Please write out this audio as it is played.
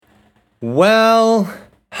Well,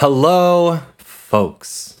 hello,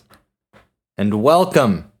 folks, and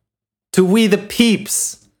welcome to We the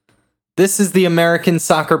Peeps. This is the American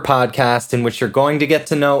soccer podcast in which you're going to get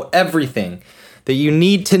to know everything that you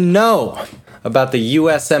need to know about the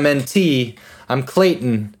USMNT. I'm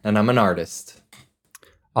Clayton, and I'm an artist.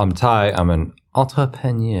 I'm Ty, I'm an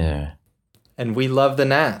entrepreneur. And we love the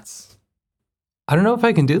Nats. I don't know if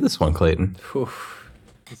I can do this one, Clayton. Whew,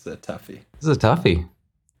 this is a toughie. This is a toughie.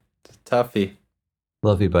 Toughie.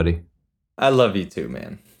 Love you, buddy. I love you too,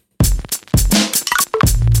 man.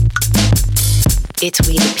 It's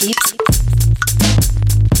We the Peeps.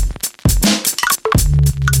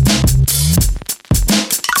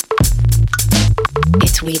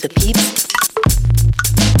 It's We the Peeps.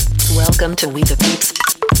 Welcome to We the Peeps.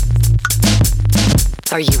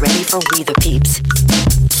 Are you ready for We the Peeps?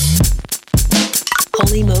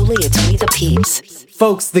 Holy moly, it's We the Peeps.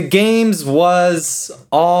 Folks, the games was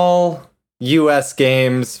all U.S.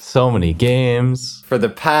 games. So many games. For the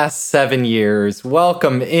past 7 years.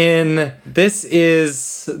 Welcome in. This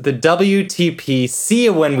is the WTP See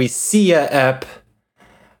Ya When We See Ya ep.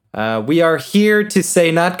 We are here to say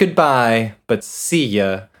not goodbye, but see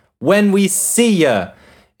ya when we see ya.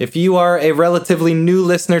 If you are a relatively new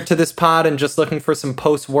listener to this pod and just looking for some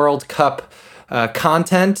post-World Cup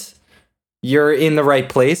content, you're in the right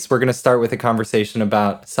place. We're going to start with a conversation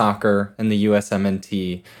about soccer and the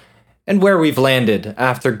USMNT and where we've landed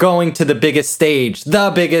after going to the biggest stage.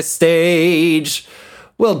 The biggest stage!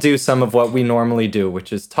 We'll do some of what we normally do,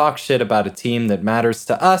 which is talk shit about a team that matters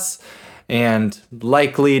to us and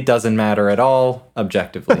likely doesn't matter at all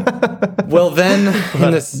objectively. Well, then,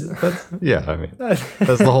 that's the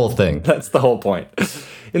whole thing. That's the whole point.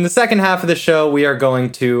 In the second half of the show, we are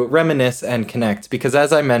going to reminisce and connect because,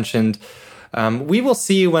 as I mentioned, we will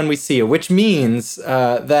see you when we see you, which means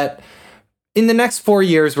that in the next 4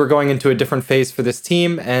 years, we're going into a different phase for this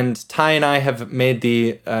team, and Ty and I have made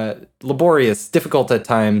the laborious, difficult at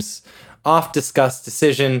times, oft-discussed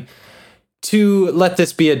decision to let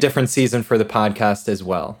this be a different season for the podcast as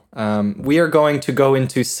well. We are going to go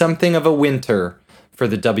into something of a winter for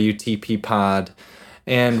the WTP pod,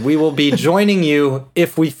 and we will be joining you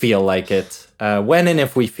if we feel like it, when and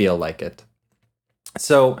if we feel like it.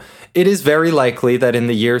 So it is very likely that in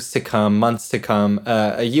the years to come, months to come,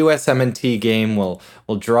 a USMNT game will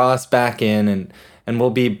draw us back in and we'll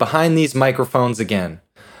be behind these microphones again.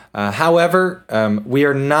 However, we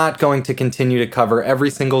are not going to continue to cover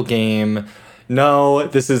every single game. No,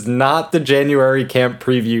 this is not the January camp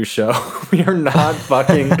preview show. We are not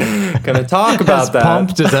fucking gonna talk about that. As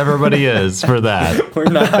pumped as everybody is for that. We're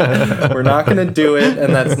not gonna do it,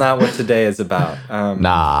 and that's not what today is about.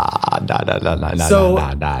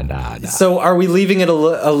 So are we leaving it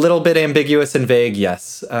a little bit ambiguous and vague?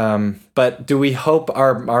 Yes. But do we hope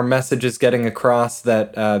our message is getting across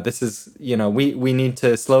that this is, we need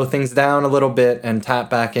to slow things down a little bit and tap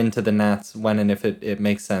back into the Nats when and if it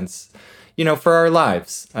makes sense, for our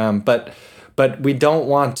lives. But we don't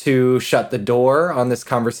want to shut the door on this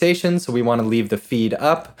conversation, so we want to leave the feed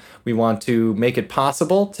up. We want to make it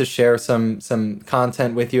possible to share some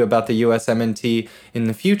content with you about the USMNT in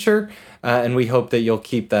the future, and we hope that you'll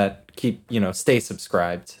stay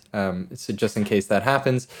subscribed, so just in case that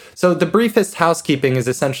happens. So the briefest housekeeping is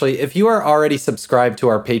essentially, if you are already subscribed to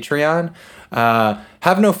our Patreon,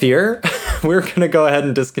 have no fear. We're going to go ahead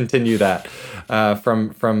and discontinue that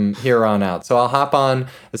from here on out. So I'll hop on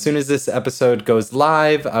as soon as this episode goes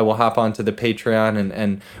live. I will hop on to the Patreon,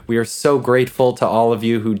 and we are so grateful to all of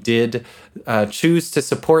you who did choose to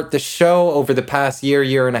support the show over the past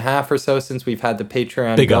year and a half or so since we've had the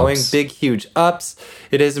Patreon going. Ups. Big, huge ups.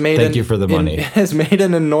 It has made Thank you for the money. It has made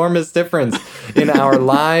an enormous difference in our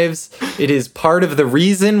lives. It is part of the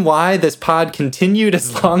reason why this pod continued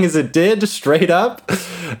as long as it did, straight up.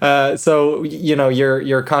 So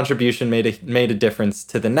your contribution made a difference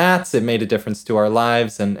to the Nats. It made a difference to our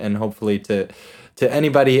lives, and hopefully to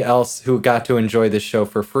anybody else who got to enjoy this show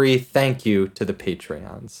for free. Thank you to the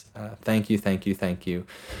Patreons. Thank you.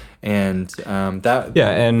 And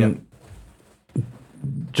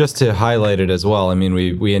just to highlight it as well, I mean,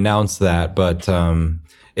 we announced that, but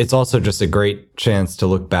it's also just a great chance to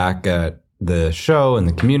look back at the show and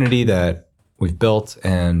the community that we've built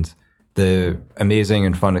and the amazing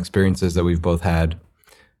and fun experiences that we've both had.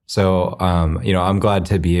 So, I'm glad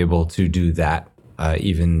to be able to do that,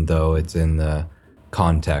 even though it's in the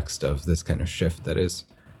context of this kind of shift that is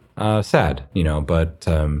sad, but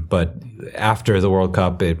after the World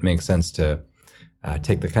Cup, it makes sense to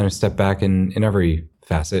take the kind of step back in every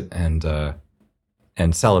facet and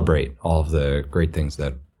celebrate all of the great things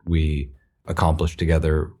that we accomplished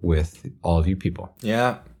together with all of you people.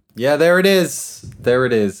 Yeah. Yeah, there it is. There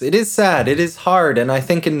it is. It is sad. It is hard. And I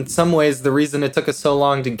think in some ways the reason it took us so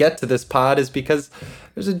long to get to this pod is because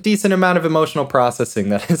there's a decent amount of emotional processing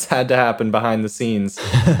that has had to happen behind the scenes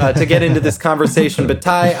to get into this conversation. But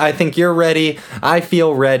Ty, I think you're ready. I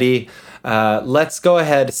feel ready. Let's go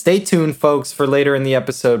ahead. Stay tuned, folks, for later in the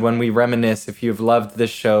episode when we reminisce. If you've loved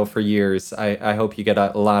this show for years, I hope you get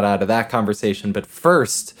a lot out of that conversation. But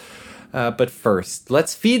first,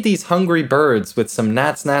 let's feed these hungry birds with some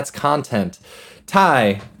Nats content.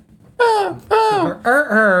 Ty.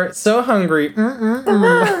 So hungry.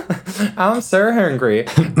 I'm so hungry.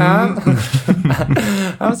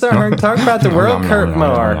 I'm so hungry. Talk about the World Cup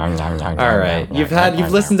more. All right,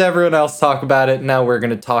 you've listened to everyone else talk about it. Now we're going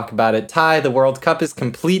to talk about it. Ty, the World Cup is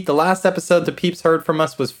complete. The last episode the peeps heard from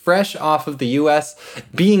us was fresh off of the U.S.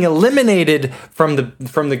 being eliminated from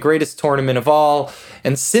the greatest tournament of all.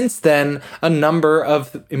 And since then, a number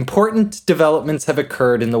of important developments have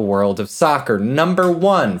occurred in the world of soccer. Number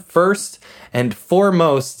one, first and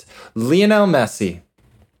foremost, Lionel Messi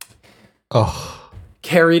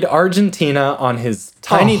carried Argentina on his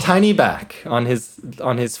tiny back, on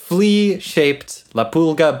his flea-shaped La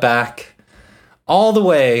Pulga back, all the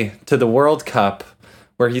way to the World Cup,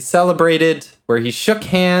 where he celebrated, where he shook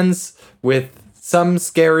hands with some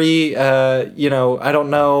scary, I don't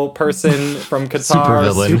know, person from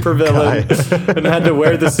Qatar, supervillain, and had to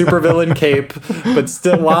wear the supervillain cape, but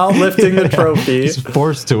still while lifting the trophy. He's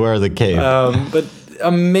forced to wear the cape. But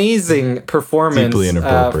amazing performance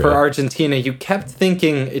for Argentina. I kept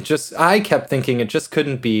thinking it just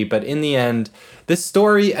couldn't be, but in the end, this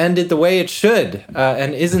story ended the way it should.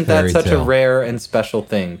 And isn't that such a rare and special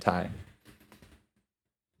thing, Ty?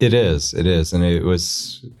 It is. And it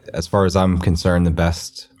was, as far as I'm concerned, the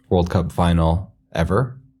best World Cup final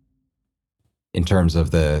ever in terms of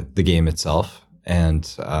the game itself. And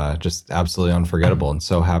just absolutely unforgettable, and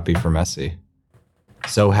so happy for Messi.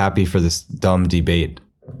 So happy for this dumb debate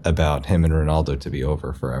about him and Ronaldo to be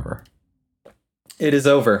over forever. It is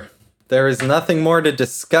over. There is nothing more to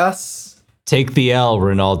discuss. Take the L,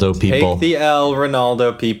 Ronaldo people. Take the L,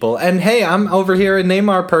 Ronaldo people. And hey, I'm over here a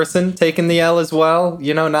Neymar person taking the L as well.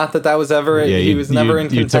 You know, not that was ever, he was never in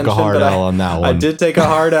contention. You took a hard L on that one. I did take a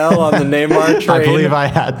hard L on the Neymar train. I believe I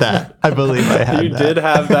had that. You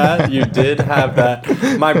did have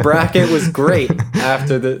that. My bracket was great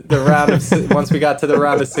after the round of, once we got to the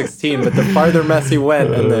round of 16, but the farther Messi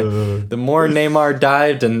went and the more Neymar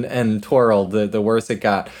dived and twirled, the worse it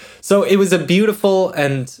got. So it was a beautiful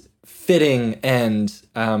and fitting end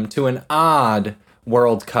to an odd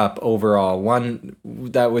World Cup overall, one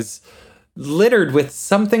that was littered with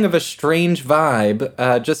something of a strange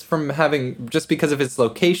vibe, just because of its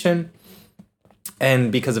location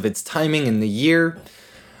and because of its timing in the year.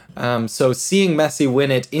 So seeing Messi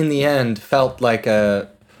win it in the end felt like a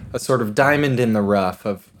sort of diamond in the rough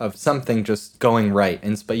of something just going right.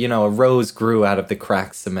 But a rose grew out of the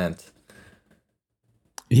cracked cement.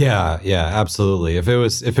 Yeah, absolutely. If it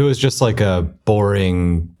was just like a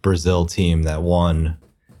boring Brazil team that won,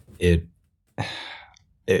 that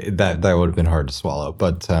would have been hard to swallow.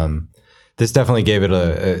 But this definitely gave it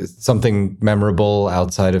a something memorable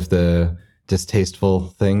outside of the distasteful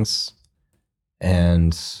things,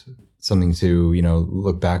 and something to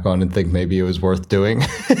look back on and think maybe it was worth doing.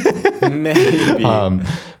 Maybe.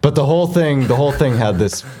 But the whole thing had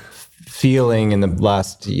this feeling in the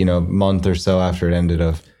last month or so after it ended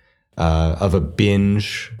of a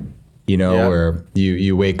binge, where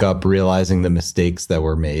you wake up realizing the mistakes that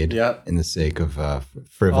were made in the sake of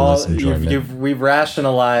frivolous enjoyment. We've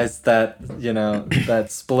rationalized that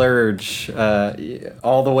that splurge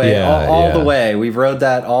all the way, the way. We rode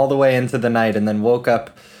that all the way into the night, and then woke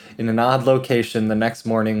up in an odd location the next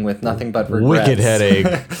morning with nothing but regrets. Wicked headache.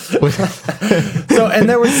 So, and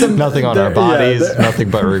there was nothing on our bodies,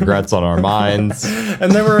 nothing but regrets on our minds.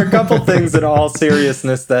 And there were a couple things in all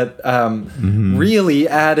seriousness that really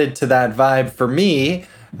added to that vibe for me.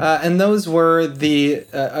 And those were the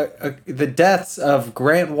deaths of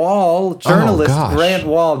Grant Wall, journalist Grant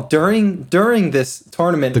Wall, during this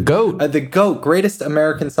tournament. The GOAT. The GOAT, greatest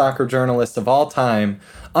American soccer journalist of all time.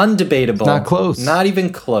 Undebatable. Not close. Not even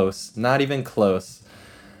close.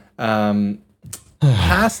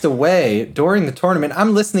 Passed away during the tournament.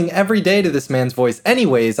 I'm listening every day to this man's voice.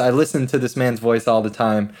 Anyways, I listen to this man's voice all the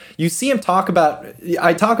time. You see him I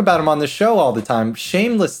talk about him on the show all the time,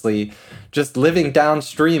 shamelessly, just living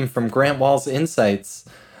downstream from Grant Wall's insights.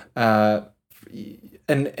 I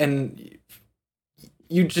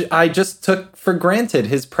just took for granted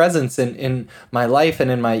his presence in my life and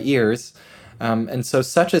in my ears. And so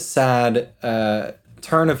such a sad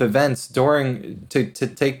turn of events during to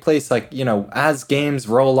take place, like, you know, as games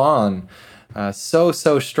roll on. So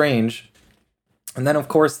strange. And then, of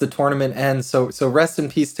course, the tournament ends. So rest in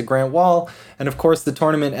peace to Grant Wall. And, of course, the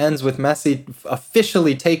tournament ends with Messi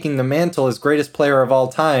officially taking the mantle as greatest player of all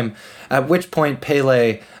time, at which point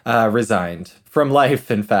Pele resigned from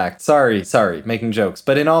life, in fact. Sorry, making jokes.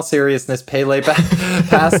 But in all seriousness, Pele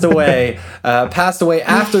passed away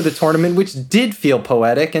after the tournament, which did feel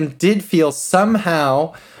poetic and did feel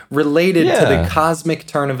somehow related to the cosmic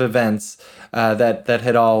turn of events that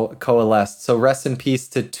had all coalesced. So rest in peace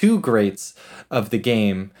to two greats of the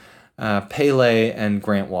game, Pele and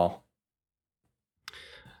Grant Wall.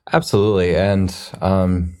 Absolutely. And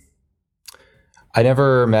I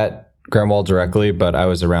never met Grant Wall directly, but I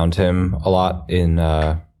was around him a lot in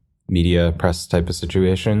media press type of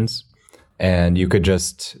situations. And you could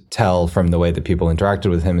just tell from the way that people interacted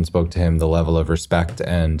with him and spoke to him, the level of respect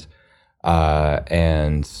and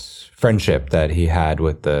friendship that he had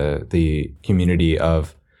with the community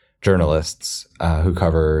of journalists who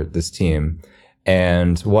cover this team.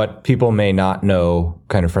 And what people may not know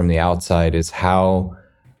kind of from the outside is how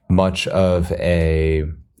much of a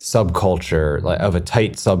subculture, like of a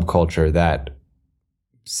tight subculture, that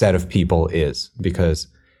set of people is. Because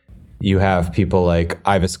you have people like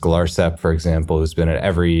Ivis Galarsep, for example, who's been at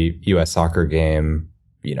every U.S. soccer game,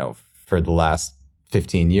 you know, for the last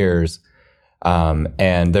 15 years.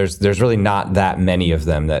 And there's really not that many of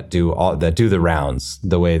them that do the rounds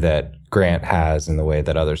the way that Grant has and the way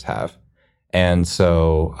that others have. And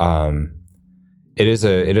so it is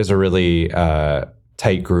a really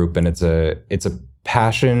tight group, and it's a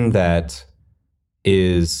passion that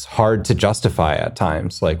is hard to justify at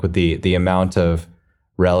times, like with the amount of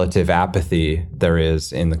relative apathy there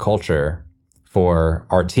is in the culture for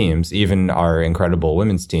our teams, even our incredible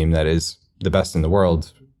women's team that is the best in the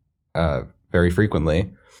world very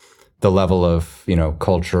frequently. The level of, you know,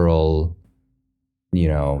 cultural, you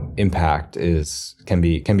know, impact can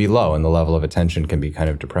be low, and the level of attention can be kind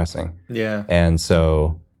of depressing. Yeah. And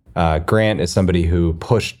so Grant is somebody who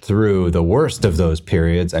pushed through the worst of those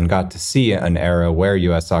periods and got to see an era where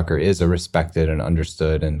U.S. soccer is a respected and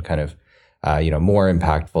understood and kind of, you know, more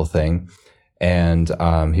impactful thing. And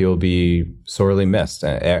he will be sorely missed.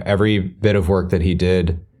 Every bit of work that he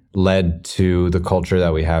did led to the culture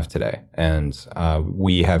that we have today. And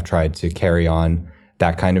we have tried to carry on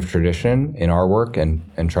that kind of tradition in our work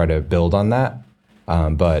and try to build on that.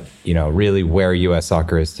 But, you know, really where U.S.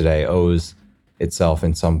 soccer is today owes itself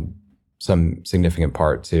in some significant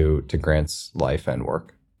part to Grant's life and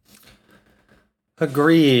work.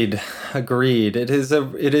 Agreed. It is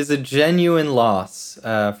a genuine loss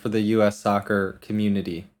for the U.S. soccer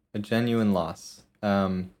community. A genuine loss.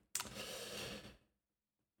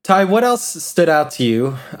 Ty, what else stood out to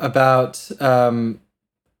you about?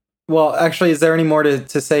 Well, actually, is there any more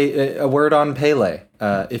to say? A word on Pele,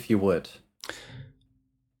 if you would.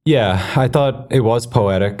 Yeah, I thought it was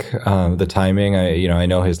poetic. The timing, I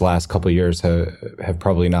know his last couple of years have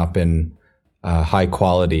probably not been high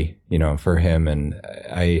quality, you know, for him, and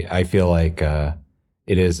I feel like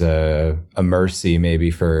it is a mercy maybe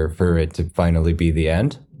for it to finally be the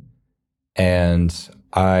end. And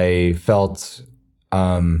I felt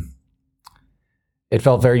it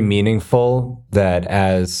felt very meaningful that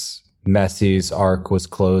as Messi's arc was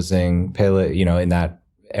closing, Pele, you know, in that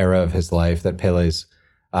era of his life, that Pele's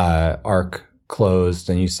arc closed,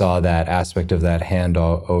 and you saw that aspect of that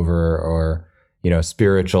handover or, you know,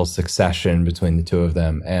 spiritual succession between the two of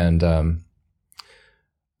them. And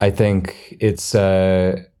I think it's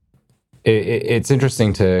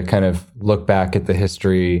interesting to kind of look back at the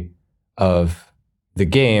history of the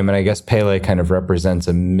game, and I guess Pele kind of represents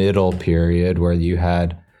a middle period where you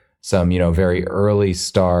had some, you know, very early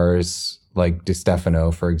stars like Di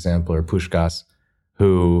Stefano, for example, or Puskás,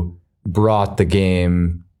 who brought the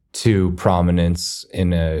game to prominence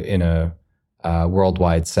in a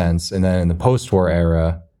worldwide sense. And then in the post-war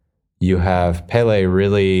era, you have Pele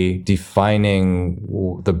really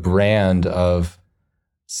defining the brand of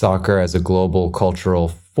soccer as a global cultural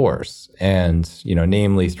force, and, you know,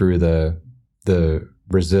 namely through the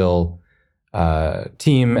Brazil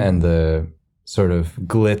team and the sort of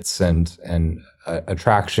glitz and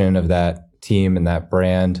attraction of that team and that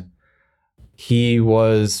brand. He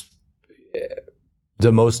was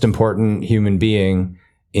the most important human being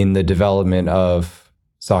in the development of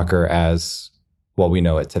soccer as what we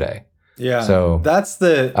know it today. Yeah. So that's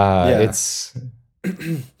the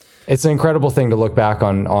it's an incredible thing to look back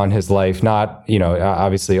on his life. Not, you know,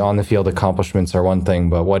 obviously on the field accomplishments are one thing,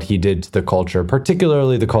 but what he did to the culture,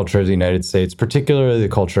 particularly the culture of the United States, particularly the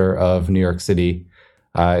culture of New York City,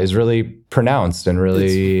 is really pronounced and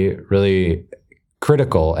really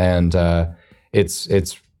critical. And it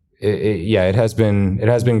has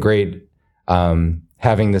been great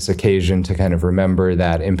having this occasion to kind of remember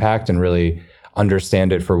that impact and really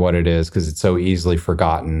understand it for what it is, because it's so easily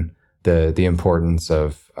forgotten, the importance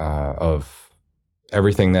of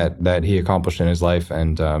everything that he accomplished in his life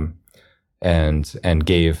and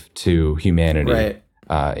gave to humanity, right,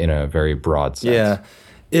 in a very broad sense. Yeah,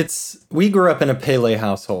 we grew up in a Pele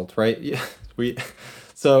household, right?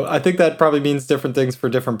 So I think that probably means different things for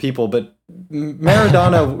different people. But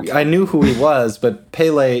Maradona, I knew who he was, but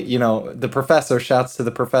Pele, the professor, shouts to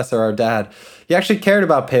the professor, our dad, he actually cared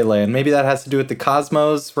about Pele, and maybe that has to do with the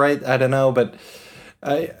Cosmos, right? I don't know, but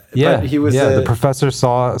but he was the professor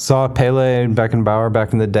saw Pele and Beckenbauer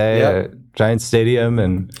back in the day at Giant Stadium,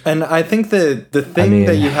 and I think the thing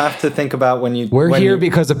that you have to think about when we're here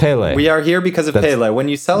because of Pele. We are here because of Pele. When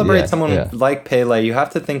you celebrate someone like Pele, you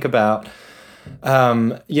have to think about.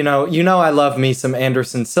 I love me some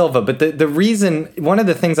Anderson Silva, but the reason, one of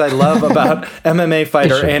the things I love about MMA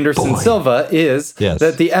fighter Anderson Silva is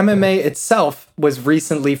that the MMA itself was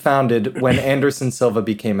recently founded when Anderson Silva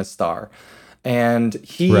became a star. And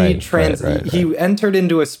he he entered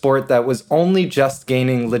into a sport that was only just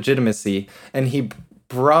gaining legitimacy, and he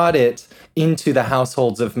brought it into the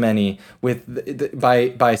households of many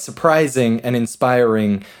by surprising and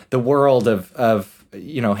inspiring the world of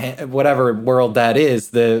whatever world that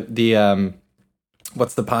is. The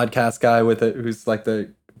what's the podcast guy with it who's like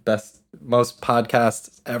the most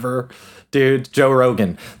podcasts ever, dude? Joe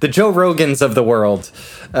Rogan. The Joe Rogans of the world.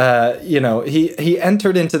 He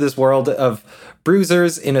entered into this world of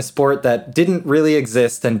bruisers in a sport that didn't really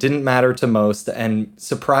exist and didn't matter to most, and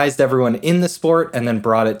surprised everyone in the sport, and then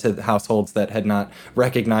brought it to households that had not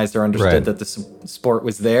recognized or understood that the sport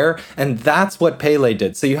was there. And that's what Pele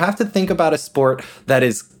did. So you have to think about a sport that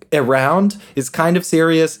is around, is kind of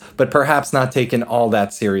serious, but perhaps not taken all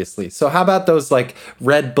that seriously. So how about those like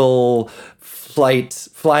Red Bull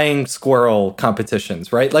flying squirrel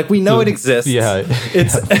competitions, right? Like, we know it exists. Yeah,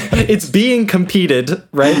 it's being competed,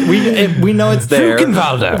 right? We know it's there.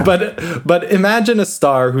 But imagine a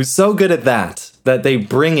star who's so good at that they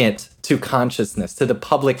bring it to consciousness, to the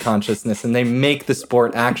public consciousness, and they make the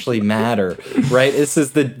sport actually matter, right? This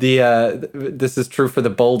is this is true for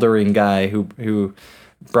the bouldering guy who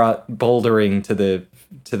brought bouldering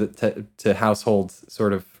to household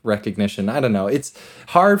sort of recognition. I don't know. It's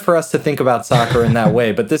hard for us to think about soccer in that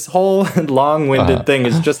way, but this whole long-winded thing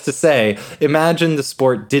is just to say, imagine the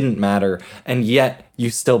sport didn't matter, and yet you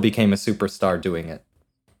still became a superstar doing it.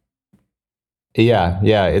 Yeah,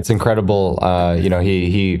 it's incredible.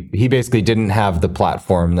 He basically didn't have the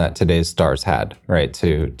platform that today's stars had, right?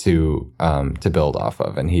 To build off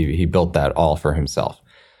of, and he built that all for himself.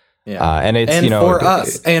 Yeah,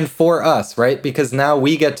 and for us, right? Because now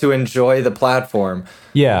we get to enjoy the platform.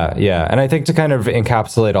 Yeah, and I think to kind of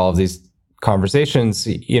encapsulate all of these conversations,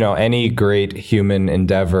 any great human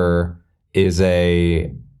endeavor is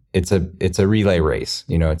a relay race.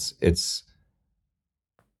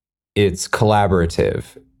 It's collaborative.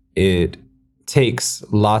 It takes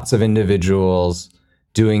lots of individuals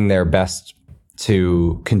doing their best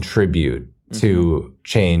to contribute to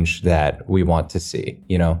change that we want to see,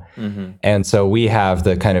 And so we have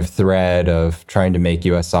the kind of thread of trying to make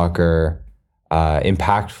U.S. soccer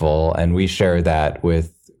impactful, and we share that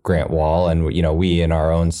with Grant Wall, and we in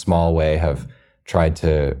our own small way have tried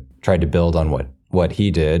to build on what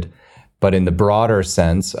he did, but in the broader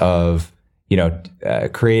sense of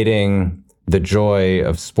creating the joy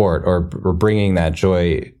of sport or bringing that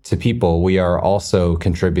joy to people, we are also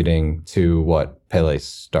contributing to what Pele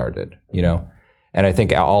started, And I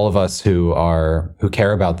think all of us who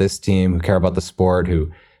care about this team, who care about the sport,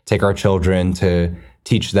 who take our children to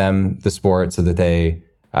teach them the sport so that they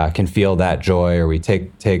can feel that joy, or we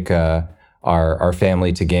take our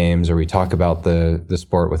family to games, or we talk about the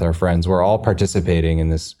sport with our friends, we're all participating in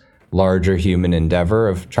this larger human endeavor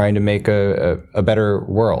of trying to make a better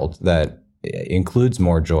world that includes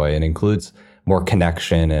more joy and includes more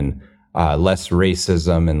connection and less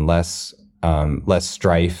racism and less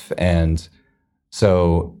strife. And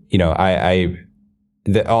so,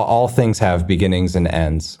 all things have beginnings and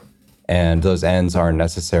ends, and those ends aren't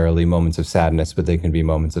necessarily moments of sadness, but they can be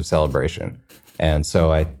moments of celebration. And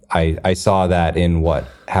so I saw that in what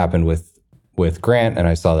happened with Grant, and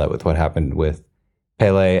I saw that with what happened with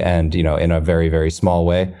Pele, and, in a very, very small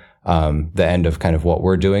way, the end of kind of what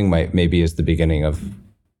we're doing maybe is the beginning of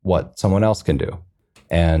what someone else can do.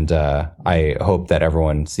 And I hope that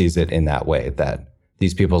everyone sees it in that way, that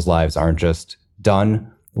these people's lives aren't just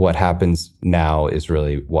done. What happens now is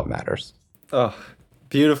really what matters. Oh,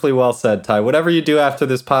 Beautifully well said, Ty. Whatever you do after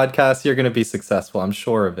this podcast, you're going to be successful. I'm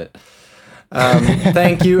sure of it.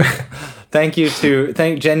 Thank you,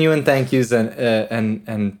 genuine thank yous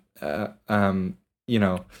and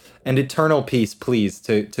and eternal peace, please,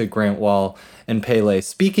 to Grant Wall and Pele.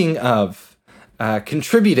 Speaking of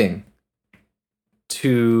contributing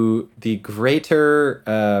to the greater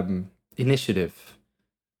initiative.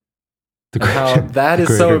 How that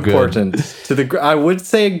is so important to the. I would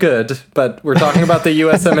say good, but we're talking about the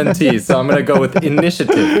USMNT, so I'm going to go with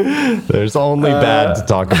initiative. There's only bad to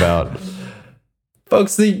talk about.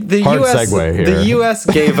 Folks, the US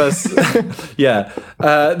gave us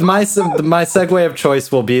my segue of choice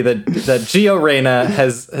will be that Gio Reyna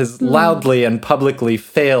has loudly and publicly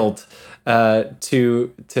failed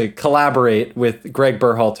to collaborate with Greg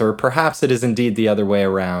Berhalter. Perhaps it is indeed the other way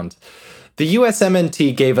around. The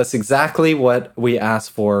USMNT gave us exactly what we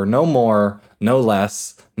asked for, no more, no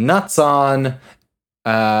less. Nuts on,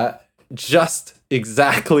 just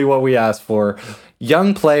exactly what we asked for.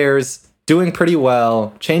 Young players doing pretty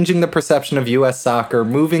well, changing the perception of US soccer,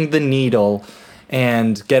 moving the needle,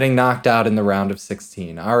 and getting knocked out in the round of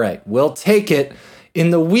 16. All right, we'll take it. In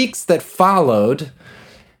the weeks that followed,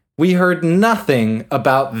 we heard nothing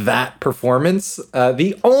about that performance.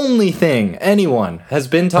 The only thing anyone has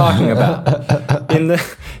been talking about in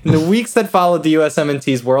the weeks that followed the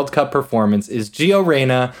USMNT's World Cup performance is Gio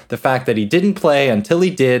Reyna, the fact that he didn't play until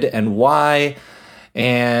he did, and why,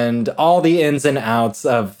 and all the ins and outs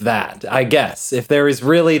of that, I guess, if there is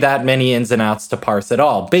really that many ins and outs to parse at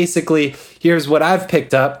all. Basically, here's what I've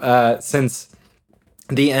picked up since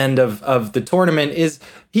the end of the tournament is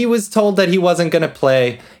he was told that he wasn't going to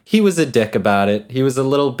play. He was a dick about it. He was a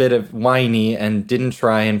little bit of whiny and didn't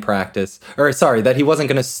try and practice. Or sorry, that he wasn't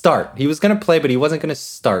going to start. He was going to play, but he wasn't going to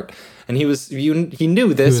start. And he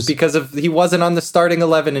knew this because he wasn't on the starting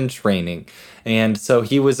 11 in training. And so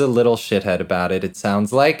he was a little shithead about it, it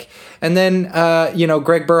sounds like. And then,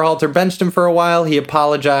 Greg Berhalter benched him for a while. He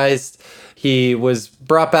apologized. He was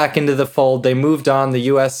brought back into the fold. They moved on. The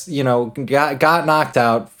U.S., got knocked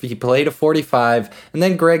out. He played a 45. And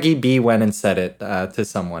then Greggy B went and said it to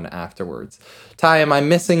someone afterwards. Ty, am I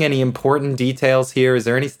missing any important details here? Is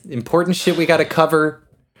there any important shit we got to cover?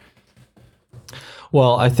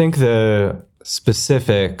 Well, I think the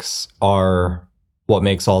specifics are what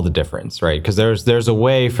makes all the difference, right? Because there's a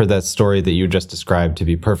way for that story that you just described to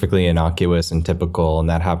be perfectly innocuous and typical, and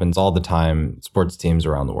that happens all the time in sports teams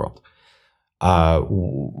around the world.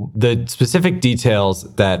 The specific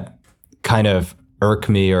details that kind of irk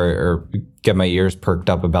me or get my ears perked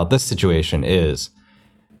up about this situation is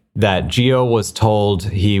that Gio was told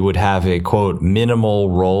he would have a, quote,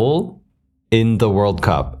 minimal role in the World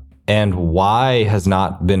Cup, and why has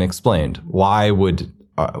not been explained. Why would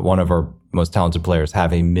one of our most talented players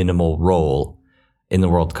have a minimal role in the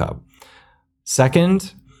World Cup?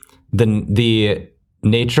 Second, the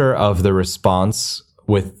nature of the response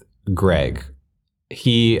with Greg.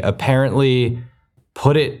 He apparently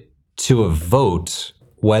put it to a vote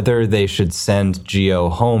whether they should send Gio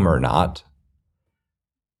home or not.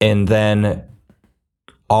 And then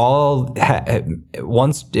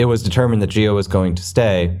once it was determined that Gio was going to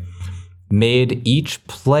stay, made each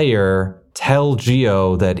player tell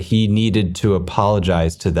Gio that he needed to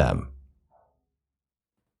apologize to them.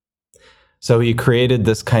 So he created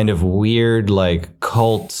this kind of weird,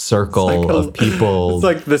 cult circle of people. It's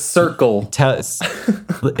like the circle.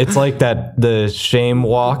 It's like the shame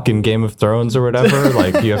walk in Game of Thrones or whatever.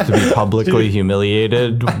 Like you have to be publicly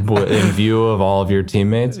humiliated in view of all of your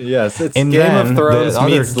teammates. Yes, it's Game of Thrones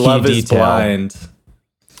meets Love is Blind.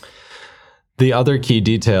 The other key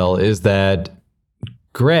detail is that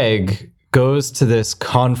Greg goes to this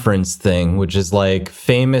conference thing, which is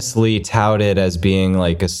famously touted as being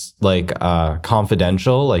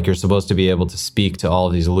confidential. Like you're supposed to be able to speak to all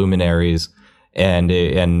of these luminaries, and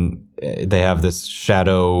they have this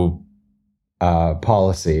shadow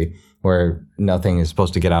policy where nothing is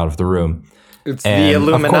supposed to get out of the room. It's the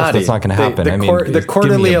Illuminati. Of course, that's not going to happen. The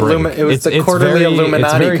quarterly Illuminati. It was the quarterly Illuminati.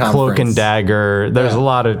 It's very conference. Cloak and Dagger. There's a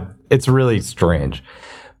lot of. It's really strange.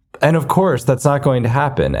 And of course, that's not going to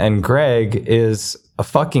happen. And Greg is a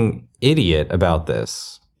fucking idiot about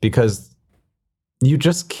this because you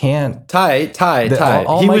just can't. Ty.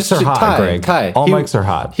 All mics are hot, Greg. All mics are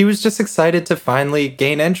hot. He was just excited to finally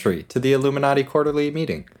gain entry to the Illuminati quarterly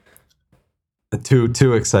meeting.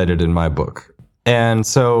 Too excited in my book. And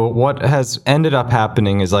so what has ended up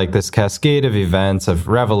happening is this cascade of events, of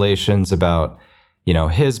revelations about,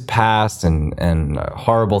 his past and a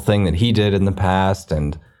horrible thing that he did in the past,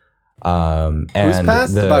 and Whose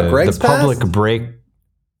past? About Greg's the public past? break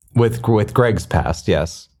with Greg's past,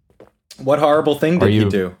 yes. What horrible thing did he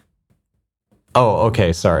do? Oh,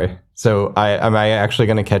 okay. Sorry. So am I actually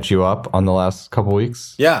going to catch you up on the last couple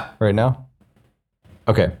weeks? Yeah. Right now?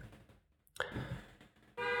 Okay.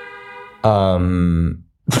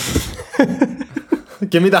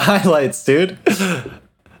 Give me the highlights, dude.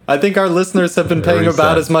 I think our listeners have been paying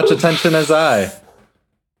about as much attention as I.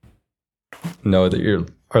 No,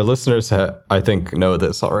 that our listeners, I think, know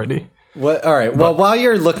this already. What? All right. Well, while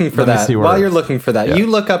you're looking for that, yeah. you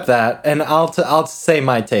look up that, and I'll say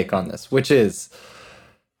my take on this, which is,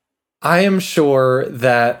 I am sure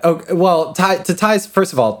that. Oh, well, to Ty's,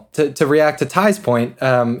 first of all, to react to Ty's point,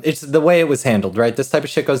 it's the way it was handled, right? This type of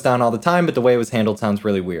shit goes down all the time, but the way it was handled sounds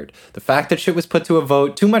really weird. The fact that shit was put to a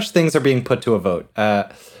vote, too much things are being put to a vote.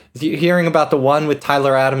 Hearing about the one with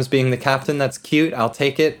Tyler Adams being the captain, that's cute. I'll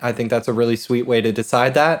take it. I think that's a really sweet way to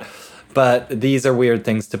decide that. But these are weird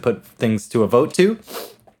things to put things to a vote to.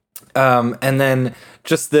 And then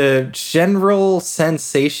just the general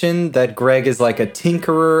sensation that Greg is like a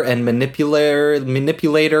tinkerer and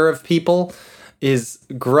manipulator of people is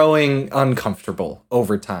growing uncomfortable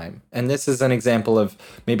over time. And this is an example of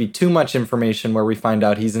maybe too much information where we find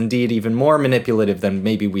out he's indeed even more manipulative than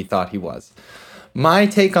maybe we thought he was. My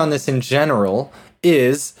take on this in general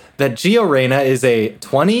is that Gio Reyna is a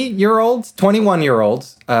 21-year-old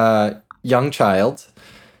young child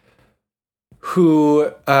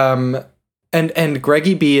who, and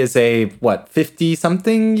Greggy B is a,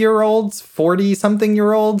 50-something-year-old,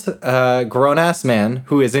 40-something-year-old, grown-ass man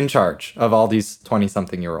who is in charge of all these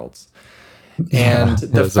 20-something-year-olds. And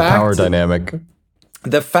there's a power dynamic.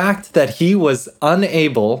 The fact that he was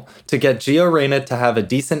unable to get Gio Reyna to have a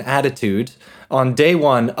decent attitude on day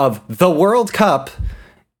one of the World Cup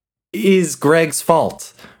is Greg's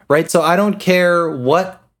fault, right? So I don't care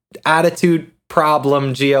what attitude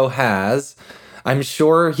problem Gio has. I'm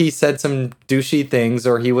sure he said some douchey things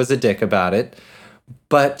or he was a dick about it.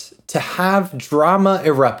 But to have drama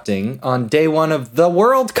erupting on day one of the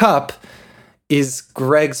World Cup is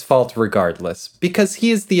Greg's fault regardless, because he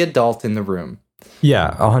is the adult in the room.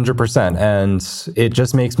 Yeah, 100%. And it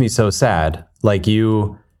just makes me so sad. Like,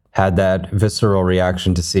 you had that visceral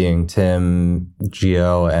reaction to seeing Tim,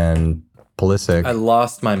 Gio, and Pulisic. I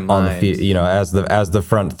lost my mind. On the field, as the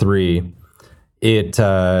front three. It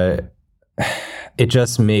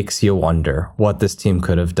just makes you wonder what this team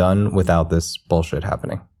could have done without this bullshit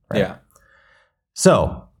happening. Right? Yeah.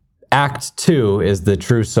 So, Act 2 is the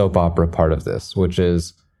true soap opera part of this, which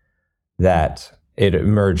is that it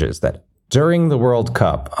emerges that during the World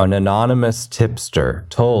Cup, an anonymous tipster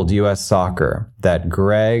told U.S. Soccer that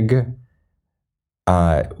Greg,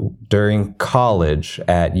 during college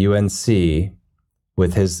at UNC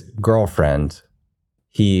with his girlfriend,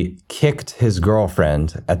 he kicked his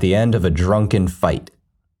girlfriend at the end of a drunken fight.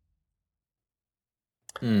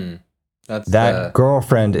 That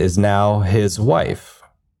girlfriend is now his wife.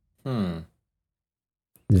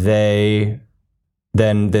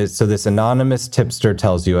 This anonymous tipster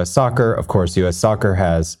tells U.S. Soccer. Of course, U.S. Soccer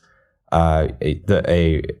has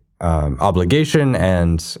a obligation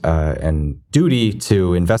and duty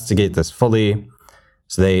to investigate this fully.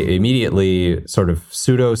 So they immediately sort of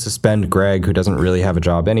pseudo-suspend Greg, who doesn't really have a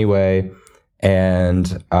job anyway,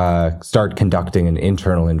 and start conducting an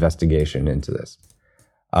internal investigation into this.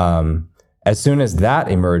 As soon as that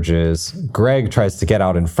emerges, Greg tries to get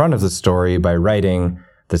out in front of the story by writing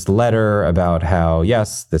this letter about how,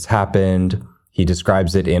 yes, this happened. He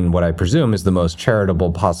describes it in what I presume is the most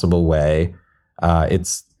charitable possible way.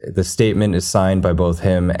 The statement is signed by both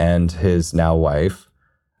him and his now wife.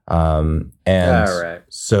 So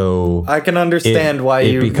I can understand why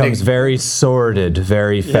it becomes very sordid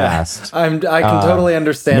very fast. I can totally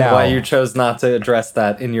understand why you chose not to address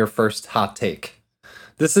that in your first hot take.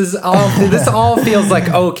 This all feels like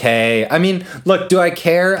okay. I mean, look, do I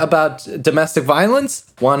care about domestic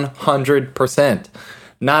violence? 100%.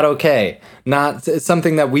 Not okay. Not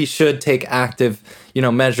something that we should take active,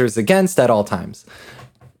 measures against at all times.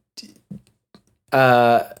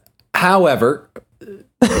 However,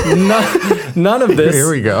 none of this.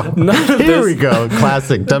 Here we go. Here we go.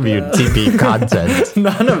 Classic WTP content.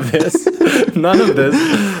 None of this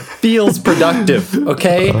feels productive.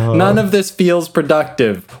 Okay, none of this feels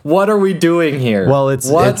productive. What are we doing here? Well, it's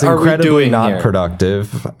incredibly not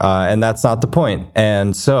productive, and that's not the point.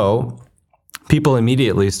 And so people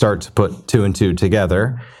immediately start to put two and two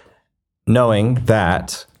together, knowing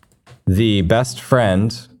that the best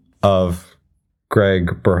friend of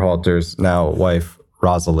Greg Berhalter's now wife,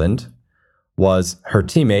 Rosalind, was her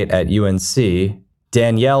teammate at UNC,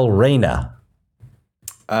 Danielle Reyna.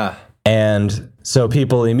 And so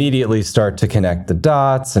people immediately start to connect the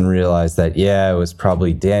dots and realize that, yeah, it was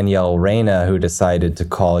probably Danielle Reyna who decided to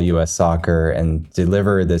call U.S. Soccer and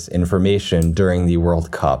deliver this information during the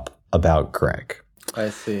World Cup about Greg. I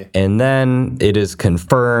see. And then it is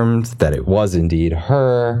confirmed that it was indeed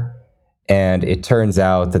her. And it turns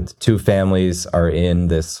out that the two families are in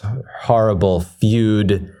this horrible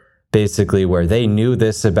feud, basically, where they knew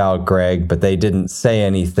this about Greg, but they didn't say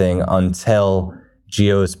anything until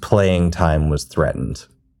Gio's playing time was threatened.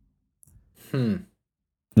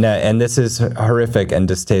 Now, and this is horrific and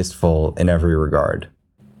distasteful in every regard.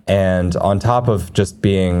 And on top of just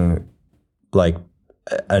being like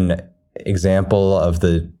an example of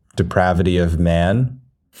the depravity of man,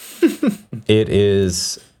 it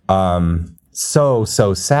is so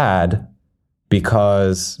sad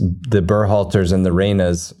because the Berhalters and the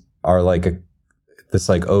Reynas are like this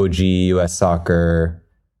like OG US Soccer,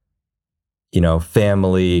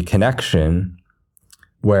 family connection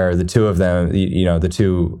where the two of them, the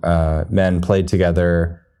two men played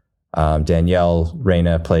together. Danielle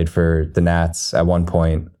Reyna played for the Nats at one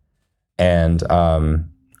point. And,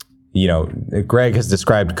 Greg has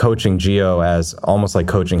described coaching Gio as almost like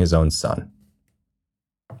coaching his own son.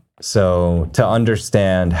 So to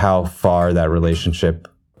understand how far that relationship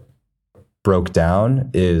broke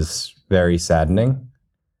down is very saddening.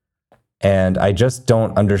 And I just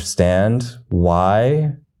don't understand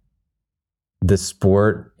why the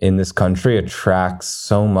sport in this country attracts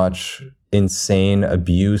so much insane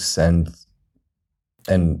abuse and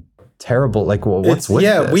terrible, like, well, what's with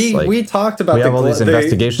this? We talked about we have all these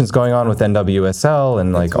investigations going on with NWSL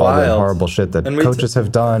and like all the horrible shit that coaches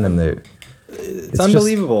have done, and it's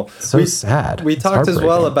unbelievable. So sad. We talked as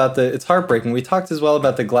well about it's heartbreaking. We talked as well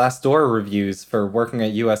about the Glassdoor reviews for working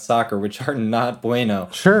at U.S. Soccer, which are not bueno.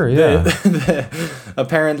 Sure, yeah.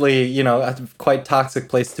 Apparently, a quite toxic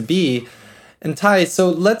place to be. And Ty, so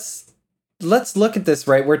let's look at this,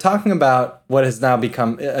 right? We're talking about what has now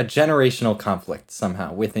become a generational conflict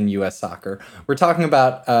somehow within U.S. Soccer. We're talking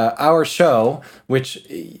about our show, which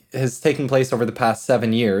has taken place over the past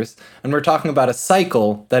 7 years, and we're talking about a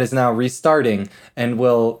cycle that is now restarting and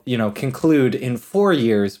will, conclude in 4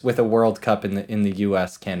 years with a World Cup in the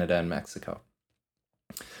U.S., Canada, and Mexico.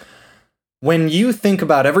 When you think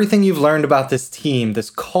about everything you've learned about this team,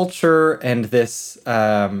 this culture, and this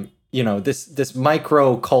this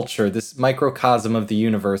micro culture, this microcosm of the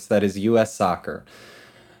universe that is U.S. Soccer.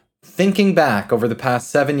 Thinking back over the past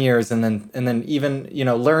 7 years, and then even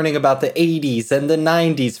learning about the 80s and the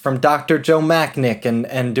 90s from Dr. Joe Macknick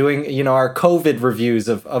and doing our COVID reviews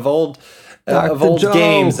of old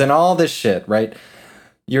games and all this shit, right?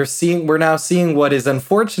 We're now seeing what is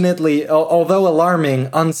unfortunately, although alarming,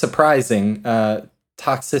 unsurprising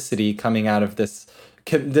toxicity coming out of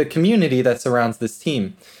the community that surrounds this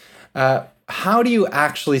team. How do you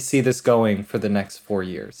actually see this going for the next 4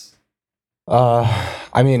 years?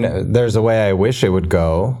 There's a way I wish it would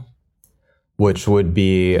go, which would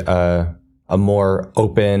be a more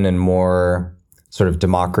open and more sort of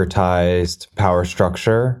democratized power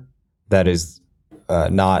structure that is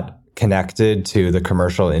not connected to the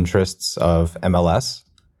commercial interests of MLS.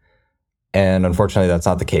 And unfortunately, that's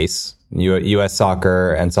not the case. U.S.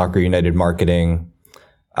 Soccer and Soccer United Marketing,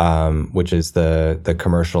 which is the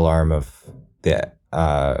commercial arm of the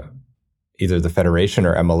either the Federation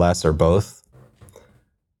or MLS or both,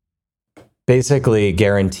 basically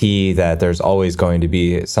guarantee that there's always going to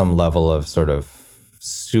be some level of sort of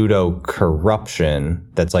pseudo corruption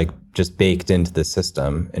that's like just baked into the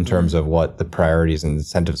system in terms of what the priorities and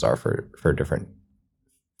incentives are for different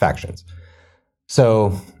factions.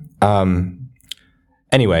 So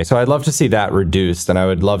anyway, so I'd love to see that reduced, and I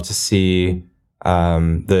would love to see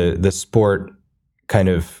the sport kind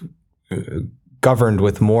of governed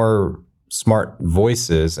with more smart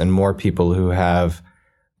voices and more people who have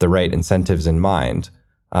the right incentives in mind.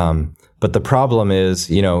 But the problem is,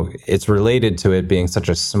 it's related to it being such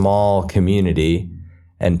a small community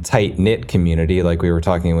and tight-knit community, like we were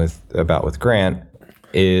talking about with Grant,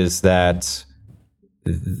 is that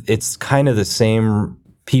it's kind of the same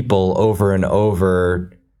people over and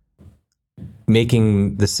over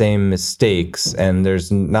making the same mistakes, and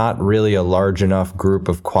there's not really a large enough group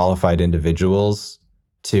of qualified individuals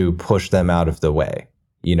to push them out of the way,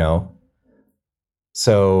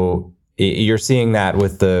 So you're seeing that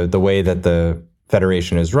with the way that the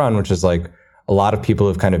Federation is run, which is like a lot of people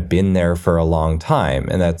have kind of been there for a long time,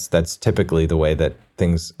 and that's typically the way that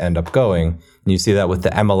things end up going. And you see that with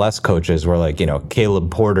the MLS coaches, where like,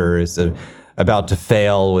 Caleb Porter is about to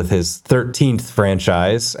fail with his 13th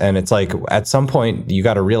franchise. And it's like, at some point you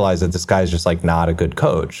got to realize that this guy's just like not a good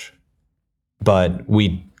coach, but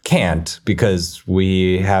we can't, because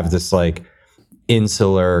we have this like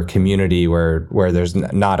insular community where there's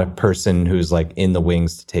not a person who's like in the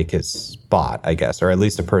wings to take his spot, I guess, or at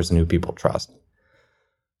least a person who people trust.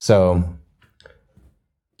 So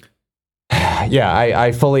yeah,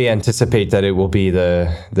 I fully anticipate that it will be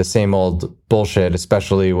the same old bullshit,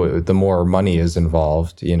 especially the more money is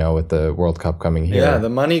involved, you know, with the World Cup coming here. Yeah, the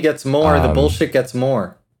money gets more, the bullshit gets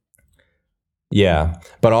more. Yeah,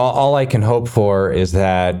 but all I can hope for is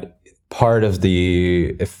that part of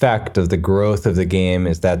the effect of the growth of the game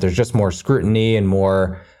is that there's just more scrutiny and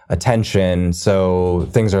more attention, so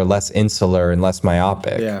things are less insular and less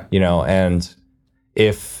myopic. Yeah. You know, and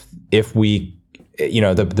if we, you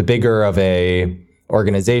know, the bigger of a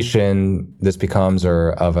organization this becomes,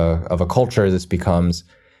 or of a culture this becomes,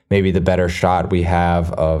 maybe the better shot we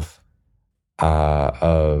have of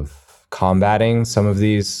combating some of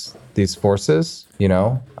these forces, you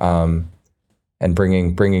know, and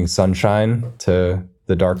bringing sunshine to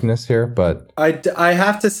the darkness here. But I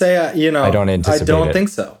have to say, you know, I don't anticipate I don't it. think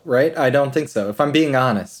so, right? I don't think so. If I'm being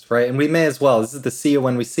honest, right? And we may as well. This is the See You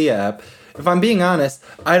When We See You app. If I'm being honest,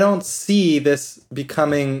 I don't see this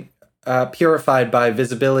becoming purified by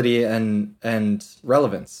visibility and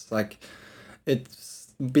relevance. Like, it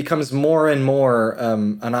becomes more and more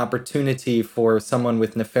an opportunity for someone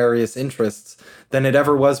with nefarious interests than it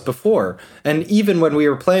ever was before. And even when we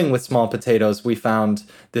were playing with small potatoes, we found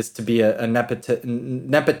this to be a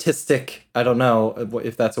nepotistic, I don't know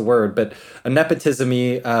if that's a word, but a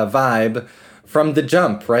nepotism-y vibe from the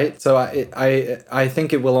jump, right? So I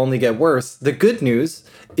think it will only get worse. The good news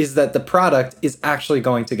is that the product is actually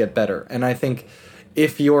going to get better. And I think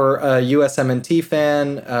if you're a USMNT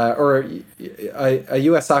fan or a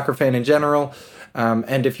US soccer fan in general,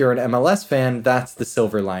 and if you're an MLS fan, that's the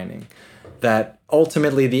silver lining. That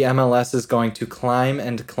ultimately the MLS is going to climb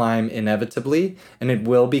and climb inevitably, and it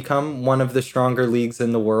will become one of the stronger leagues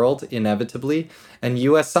in the world inevitably. And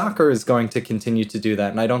US soccer is going to continue to do that.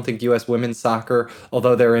 And I don't think US women's soccer,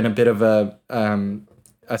 although they're in a bit of a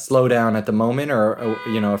slowdown at the moment, or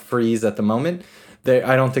a freeze at the moment,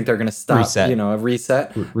 I don't think they're going to stop. Reset. A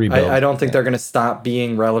reset. Rebuild. I don't think they're going to stop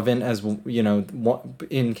being relevant as,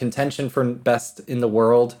 in contention for best in the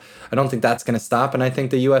world. I don't think that's going to stop, and I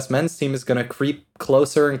think the U.S. men's team is going to creep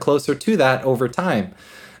closer and closer to that over time.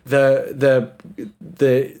 The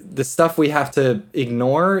stuff we have to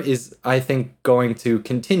ignore is, I think, going to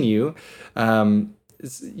continue.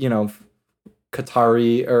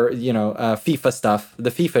 Qatari or FIFA stuff, the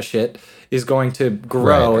FIFA shit is going to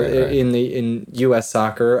grow right. in US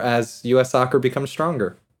soccer as US soccer becomes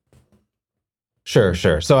stronger. Sure.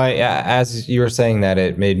 So as you were saying that,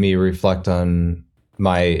 it made me reflect on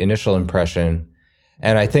my initial impression,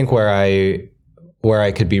 and I think where I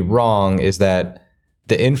could be wrong is that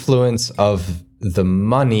the influence of the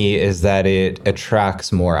money is that it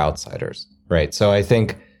attracts more outsiders, right? So I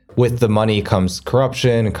think with the money comes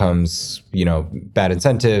corruption, comes, bad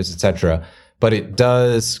incentives, etc. But it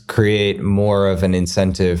does create more of an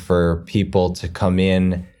incentive for people to come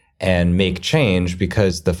in and make change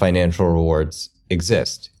because the financial rewards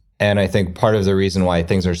exist. And I think part of the reason why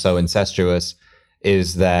things are so incestuous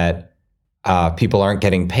is that people aren't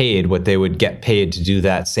getting paid what they would get paid to do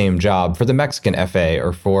that same job for the Mexican FA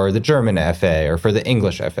or for the German FA or for the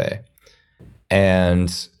English FA. And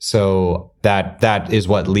so that is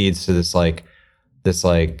what leads to this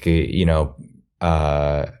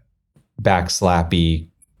backslappy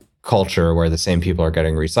culture where the same people are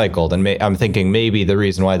getting recycled. And I'm thinking maybe the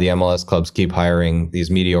reason why the MLS clubs keep hiring these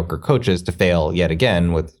mediocre coaches to fail yet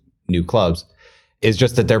again with new clubs is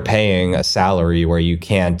just that they're paying a salary where you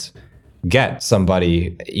can't get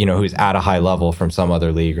somebody, who's at a high level from some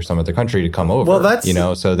other league or some other country to come over.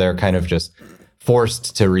 Well, so they're kind of just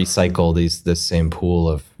forced to recycle this same pool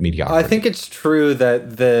of mediocrity. I think it's true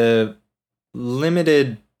that the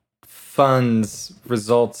limited funds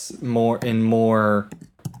results more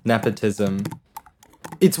nepotism.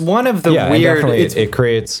 It's one of the weird. It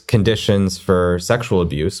creates conditions for sexual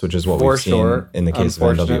abuse, which is what we've seen in the case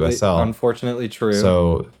of NWSL. Unfortunately, true.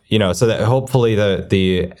 So so that hopefully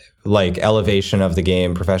the elevation of the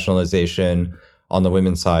game, professionalization on the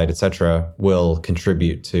women's side, etc., will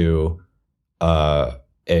contribute to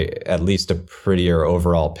at least a prettier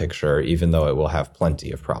overall picture, even though it will have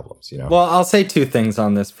plenty of problems. Well, I'll say two things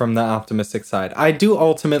on this from the optimistic side. I do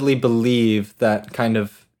ultimately believe that kind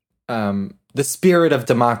of the spirit of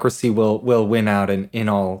democracy will win out in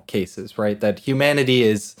all cases, right? That humanity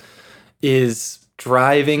is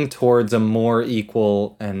driving towards a more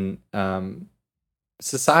equal and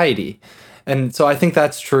society. And so I think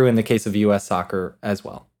that's true in the case of US soccer as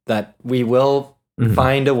well, that we will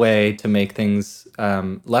find a way to make things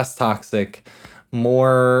less toxic,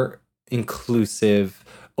 more inclusive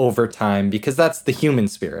over time, because that's the human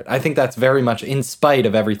spirit. I think that's very much in spite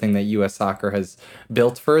of everything that U.S. soccer has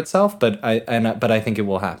built for itself, but I think it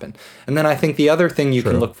will happen. And then I think the other thing you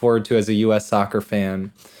can look forward to as a U.S. soccer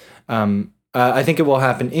fan, I think it will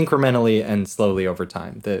happen incrementally and slowly over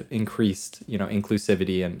time. The increased,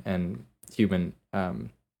 inclusivity and human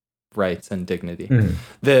rights and dignity.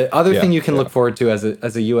 The other thing you can look forward to as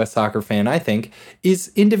a U.S. soccer fan, I think,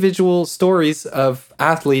 is individual stories of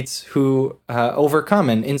athletes who overcome.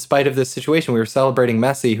 And in spite of this situation, we were celebrating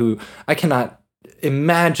Messi, who I cannot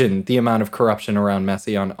imagine the amount of corruption around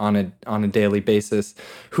Messi on a daily basis,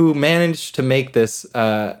 who managed to make this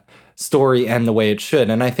story end the way it should.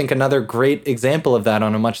 And I think another great example of that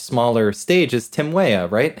on a much smaller stage is Tim Weah,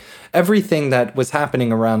 right? Everything that was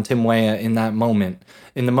happening around Tim Weah in that moment,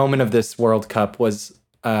 in the moment of this World Cup, was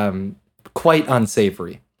quite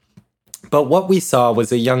unsavory. But what we saw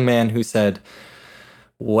was a young man who said,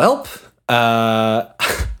 "Welp, I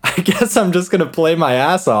guess I'm just going to play my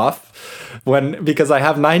ass off because I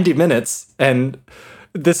have 90 minutes and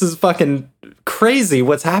this is fucking crazy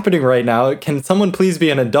what's happening right now. Can someone please be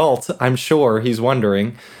an adult?" I'm sure he's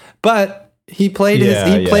wondering. But he played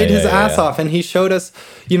his ass off, and he showed us,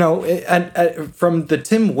 from the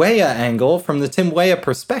Tim Weah angle, from the Tim Weah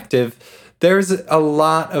perspective, there's a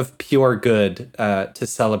lot of pure good to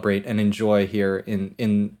celebrate and enjoy here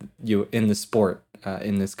in the sport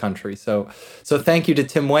in this country. So thank you to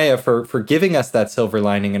Tim Weah for giving us that silver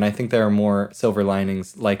lining, and I think there are more silver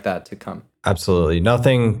linings like that to come. Absolutely.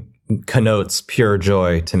 Nothing connotes pure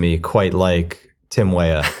joy to me quite like Tim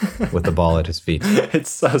Weah with the ball at his feet. It's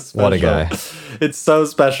so special. What a guy. It's so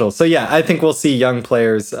special. So yeah, I think we'll see young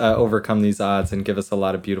players overcome these odds and give us a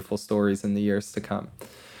lot of beautiful stories in the years to come.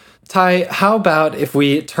 Ty, how about if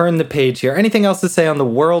we turn the page here? Anything else to say on the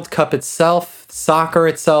World Cup itself, soccer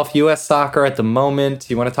itself, U.S. soccer at the moment?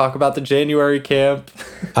 You want to talk about the January camp?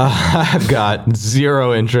 I've got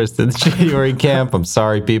zero interest in the January camp. I'm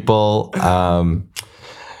sorry, people. One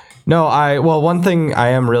thing I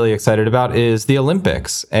am really excited about is the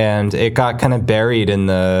Olympics, and it got kind of buried in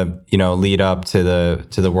the lead up to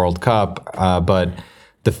the World Cup, but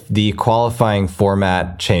the qualifying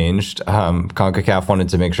format changed. CONCACAF wanted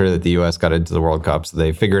to make sure that the U.S. got into the World Cup, so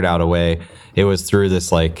they figured out a way. It was through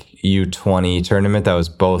this U20 tournament that was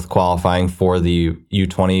both qualifying for the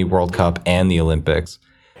U20 World Cup and the Olympics.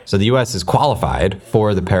 So the U.S. is qualified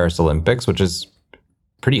for the Paris Olympics, which is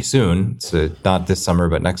pretty soon. So not this summer,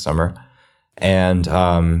 but next summer. And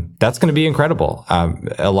that's going to be incredible.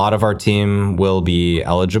 A lot of our team will be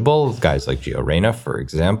eligible, guys like Gio Reyna, for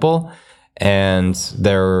example. And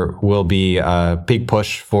there will be a big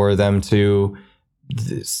push for them to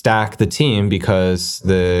stack the team because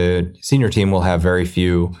the senior team will have very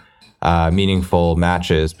few meaningful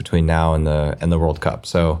matches between now and the World Cup.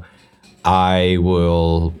 So I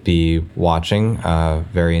will be watching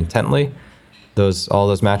very intently all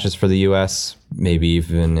those matches for the U.S., maybe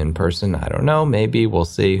even in person. I don't know. Maybe we'll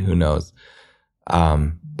see. Who knows?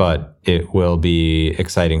 But it will be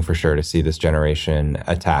exciting for sure to see this generation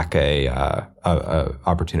attack a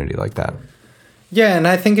opportunity like that. Yeah, and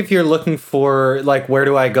I think if you're looking for where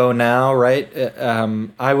do I go now, right?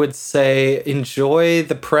 I would say enjoy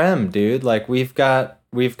the Prem, dude. We've got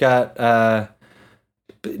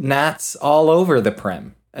Nats all over the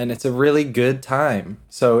Prem, and it's a really good time.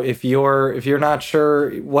 So if you're not sure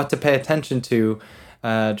what to pay attention to,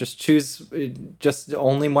 just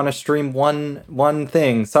only want to stream one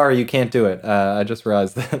thing. Sorry, you can't do it. I just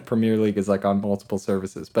realized that Premier League is on multiple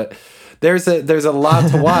services, but there's a lot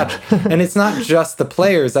to watch, and it's not just the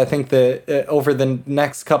players. I think that over the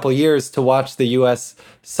next couple years, to watch the U.S.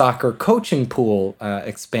 soccer coaching pool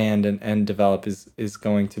expand and develop is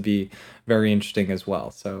going to be very interesting as well.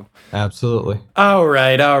 So absolutely. All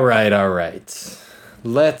right.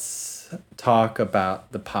 Let's talk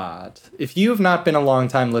about the pod. If you have not been a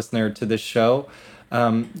long-time listener to this show,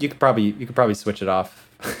 you could probably switch it off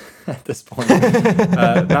at this point.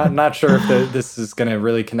 Not sure if this is going to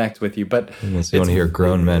really connect with you, but unless you want to hear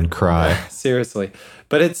grown men cry. Seriously.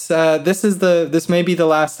 But it's this may be the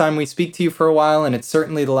last time we speak to you for a while, and it's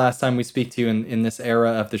certainly the last time we speak to you in this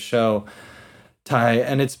era of the show, Ty.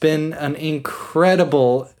 And it's been an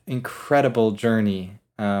incredible journey.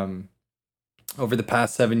 Over the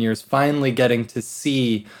past 7 years, finally getting to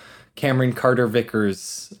see Cameron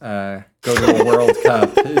Carter-Vickers go to a World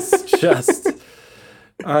Cup is just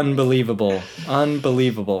unbelievable.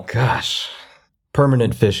 Gosh,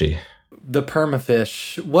 permanent fishy. The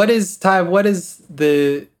permafish. What is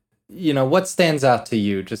the what stands out to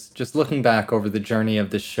you? Just looking back over the journey of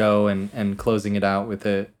the show and closing it out with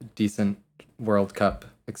a decent World Cup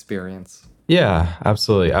experience. Yeah,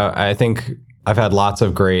 absolutely. I think I've had lots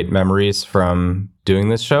of great memories from doing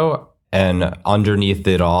this show, and underneath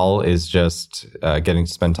it all is just getting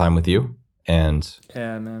to spend time with you. And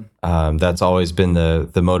yeah, man, that's always been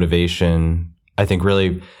the motivation. I think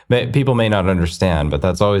really people may not understand, but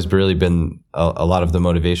that's always really been a lot of the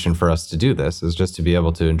motivation for us to do this, is just to be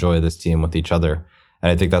able to enjoy this team with each other.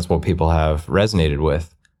 And I think that's what people have resonated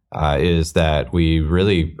with, is that we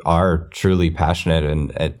really are truly passionate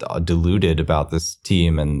and deluded about this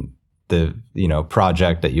team and the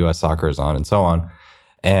project that U.S. Soccer is on and so on.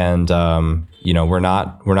 And we're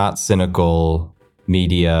not cynical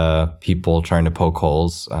media people trying to poke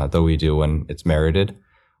holes, though we do when it's merited.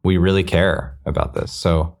 We really care about this.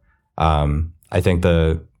 So I think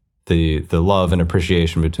the love and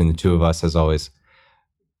appreciation between the two of us has always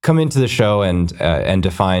come into the show and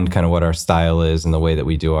defined kind of what our style is and the way that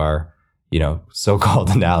we do our so-called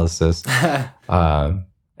analysis.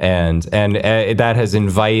 And that has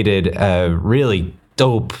invited a really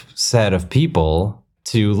dope set of people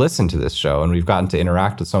to listen to this show, and we've gotten to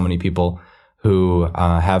interact with so many people who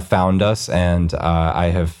have found us, and I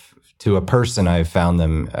have. To a person, I've found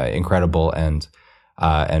them incredible and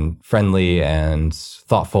friendly and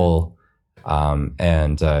thoughtful,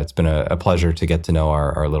 and it's been a pleasure to get to know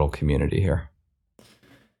our little community here.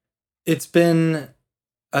 It's been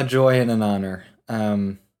a joy and an honor.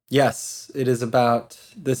 Yes, it is about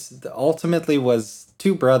this. Ultimately, was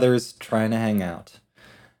two brothers trying to hang out,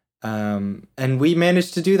 and we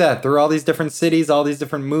managed to do that through all these different cities, all these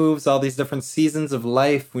different moves, all these different seasons of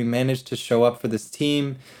life. We managed to show up for this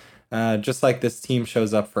team. Just like this team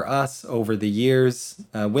shows up for us over the years.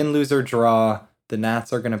 Win, lose, or draw, the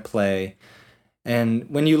Nats are going to play. And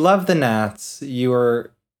when you love the Nats, you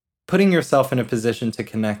are putting yourself in a position to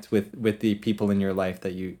connect with the people in your life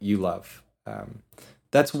that you love.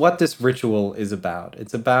 That's what this ritual is about.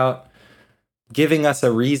 It's about giving us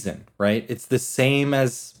a reason, right? It's the same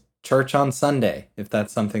as church on Sunday, if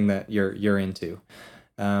that's something that you're into.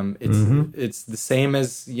 It's the same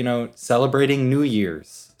as, celebrating New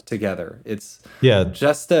Year's together. It's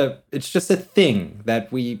just a thing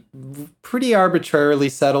that we pretty arbitrarily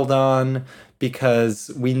settled on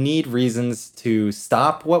because we need reasons to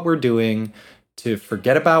stop what we're doing, to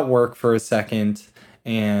forget about work for a second,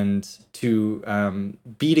 and to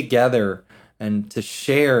be together and to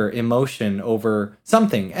share emotion over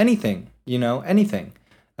something, anything.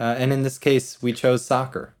 And in this case, we chose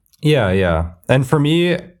soccer. Yeah. And for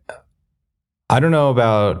me, I don't know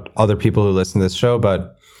about other people who listen to this show,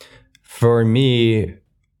 but for me,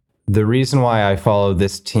 the reason why I follow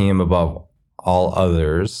this team above all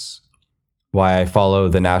others, why I follow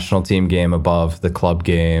the national team game above the club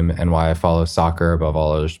game, and why I follow soccer above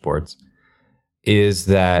all other sports, is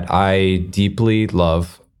that I deeply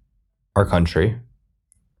love our country.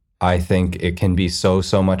 I think it can be so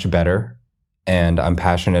much better, and I'm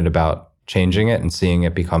passionate about changing it and seeing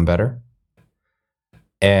it become better.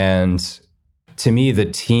 And to me, the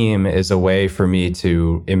team is a way for me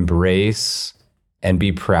to embrace and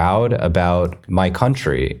be proud about my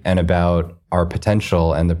country and about our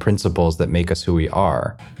potential and the principles that make us who we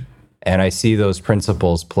are. And I see those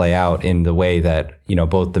principles play out in the way that,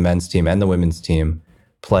 both the men's team and the women's team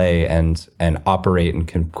play and operate and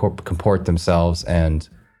comport themselves and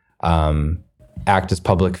act as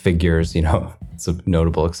public figures, some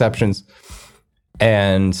notable exceptions.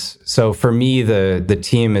 And so for me, the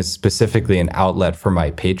team is specifically an outlet for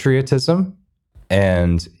my patriotism,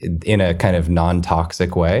 and in a kind of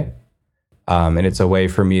non-toxic way. And it's a way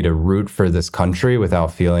for me to root for this country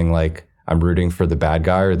without feeling like I'm rooting for the bad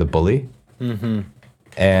guy or the bully. Mm-hmm.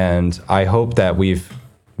 And I hope that we've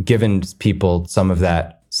given people some of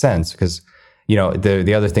that sense, because,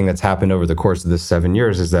 the other thing that's happened over the course of this 7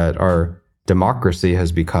 years is that our democracy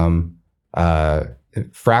has become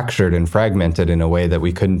fractured and fragmented in a way that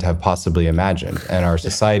we couldn't have possibly imagined, and our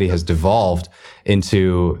society has devolved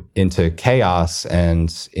into chaos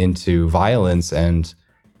and into violence and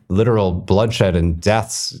literal bloodshed and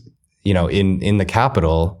deaths, in the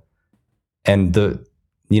Capitol. And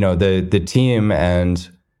the team and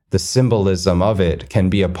the symbolism of it can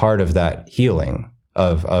be a part of that healing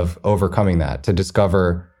of overcoming that, to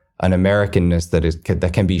discover an Americanness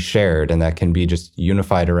that can be shared and that can be just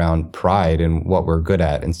unified around pride in what we're good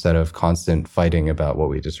at, instead of constant fighting about what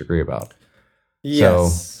we disagree about.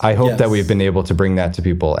 Yes. So I hope that we've been able to bring that to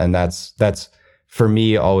people. And that's for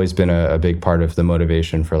me always been a big part of the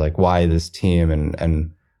motivation for why this team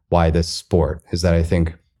and why this sport, is that I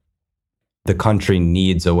think the country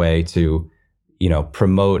needs a way to,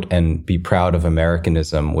 promote and be proud of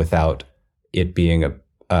Americanism without it being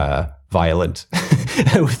violent,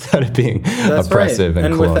 without it being oppressive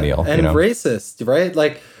and colonial, and racist, right?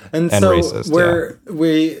 Like, and so racist,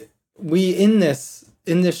 we in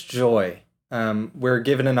this joy, we're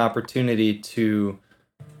given an opportunity to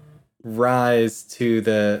rise to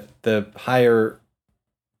the higher,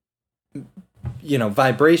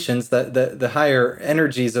 vibrations, the higher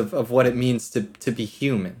energies of what it means to be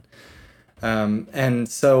human. And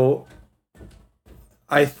so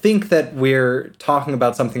I think that we're talking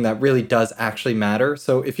about something that really does actually matter.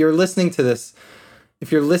 So if you're listening to this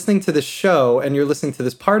show and you're listening to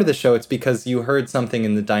this part of the show, it's because you heard something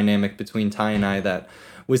in the dynamic between Ty and I that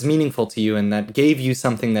was meaningful to you and that gave you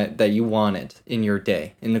something that you wanted in your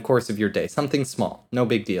day, in the course of your day. Something small, no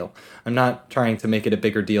big deal. I'm not trying to make it a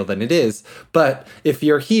bigger deal than it is, but if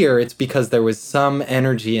you're here, it's because there was some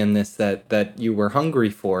energy in this that you were hungry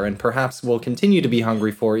for, and perhaps will continue to be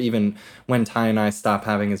hungry for even when Ty and I stop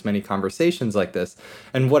having as many conversations like this.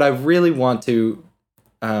 And what I really want to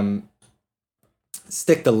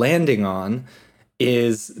stick the landing on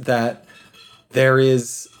is that there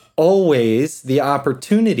is always the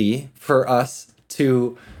opportunity for us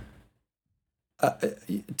to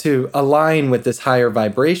align with this higher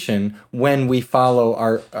vibration when we follow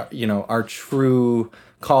our true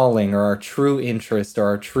calling or our true interest or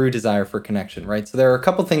our true desire for connection, right? So there are a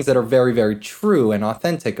couple things that are very, very true and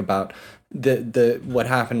authentic about the what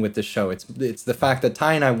happened with the show. It's the fact that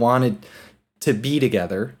Ty and I wanted to be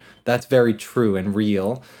together. That's very true and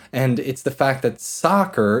real. And it's the fact that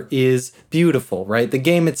soccer is beautiful, right? The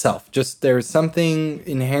game itself, just there's something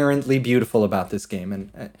inherently beautiful about this game.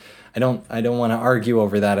 And I don't want to argue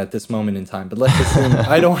over that at this moment in time, but let's assume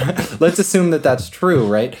let's assume that that's true,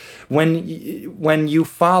 right? When you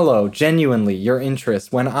follow genuinely your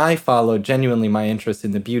interest, when I follow genuinely my interest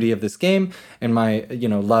in the beauty of this game and my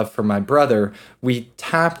love for my brother, we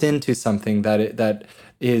tapped into something that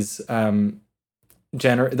is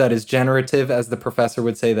generative, as the professor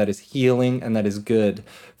would say, that is healing and that is good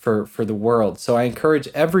for the world. So I encourage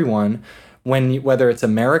everyone, whether it's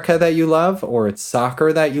America that you love or it's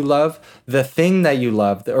soccer that you love, the thing that you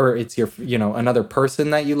love, or it's your another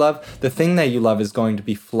person that you love, the thing that you love is going to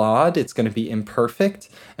be flawed, it's going to be imperfect,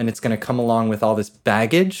 and it's going to come along with all this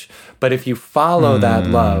baggage. But if you follow that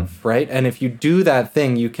love, right, and if you do that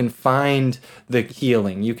thing, you can find the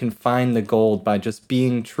healing, you can find the gold by just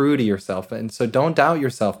being true to yourself. And so don't doubt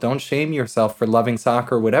yourself, don't shame yourself for loving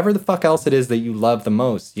soccer, whatever the fuck else it is that you love the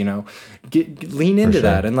most. Lean into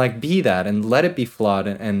that and be that and let it be flawed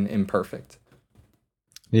and imperfect.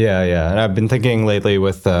 Yeah. And I've been thinking lately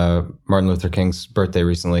with Martin Luther King's birthday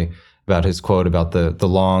recently about his quote about the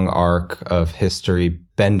long arc of history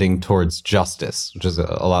bending towards justice, which is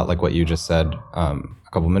a lot like what you just said a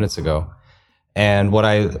couple minutes ago. And what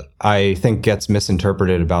I think gets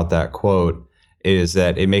misinterpreted about that quote is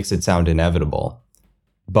that it makes it sound inevitable.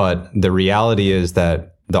 But the reality is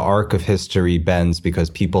that the arc of history bends because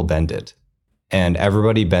people bend it. And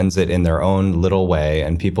everybody bends it in their own little way,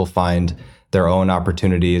 and people find their own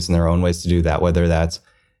opportunities and their own ways to do that, whether that's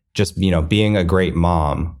just, being a great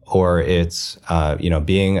mom, or it's,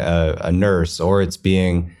 being a nurse, or it's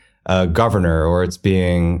being a governor, or it's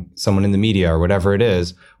being someone in the media, or whatever it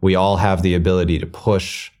is. We all have the ability to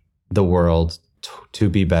push the world to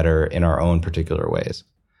be better in our own particular ways.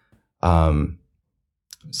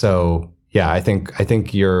 So yeah, I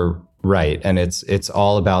think you're right. And it's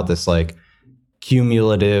all about this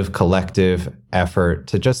cumulative collective effort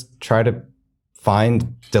to just try to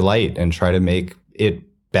find delight and try to make it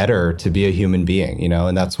better to be a human being,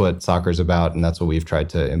 and that's what soccer's about. And that's what we've tried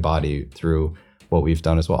to embody through what we've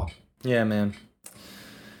done as well. Yeah, man.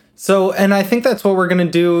 So, and I think that's what we're going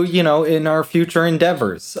to do, in our future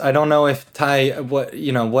endeavors. I don't know if Ty, what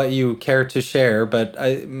you care to share, but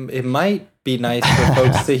it might be nice for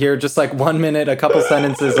folks to hear just 1 minute, a couple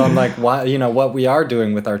sentences on why, what we are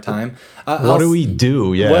doing with our time. What do we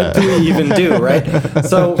do? Yeah. What do we even do? Right.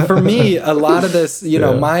 So for me, a lot of this,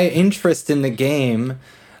 my interest in the game,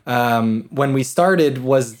 when we started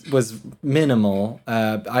was minimal.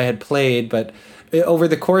 I had played, but over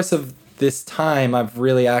the course of this time, I've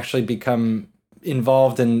really actually become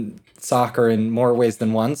involved in soccer in more ways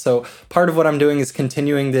than one. So part of what I'm doing is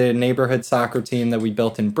continuing the neighborhood soccer team that we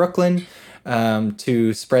built in Brooklyn,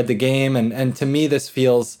 to spread the game. And to me, this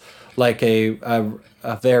feels like a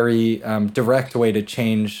very direct way to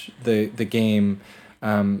change the game,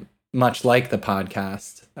 much like the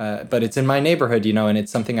podcast. But it's in my neighborhood, and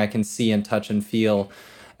it's something I can see and touch and feel.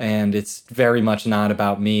 and it's very much not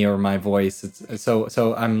about me or my voice.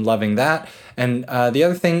 So I'm loving that. And the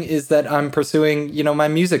other thing is that I'm pursuing, my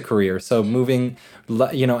music career. So moving,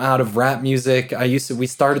 out of rap music. We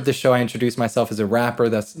started the show, I introduced myself as a rapper.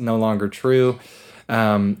 That's no longer true.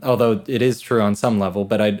 Although it is true on some level,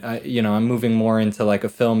 but I'm moving more into like a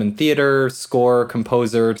film and theater score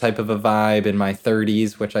composer type of a vibe in my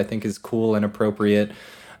 30s, which I think is cool and appropriate.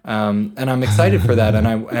 And I'm excited for that. And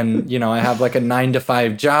I have like a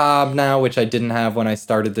 9-to-5 job now, which I didn't have when I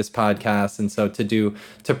started this podcast. And so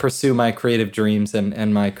to pursue my creative dreams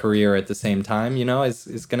and my career at the same time,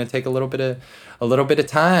 is going to take a little bit of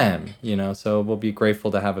time, so we'll be grateful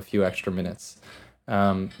to have a few extra minutes.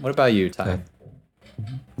 What about you, Ty?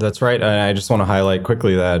 That's right. And I just want to highlight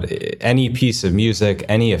quickly that any piece of music,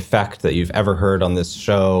 any effect that you've ever heard on this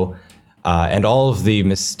show, and all of the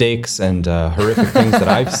mistakes and horrific things that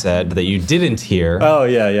I've said that you didn't hear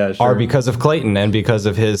sure. are because of Clayton and because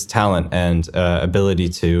of his talent and ability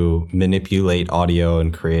to manipulate audio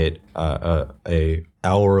and create a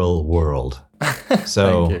aural world.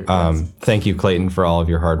 So thank you, Clayton, for all of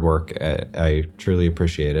your hard work. I truly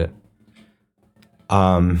appreciate it.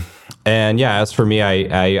 And yeah, as for me,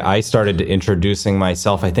 I started introducing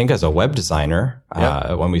myself, I think, as a web designer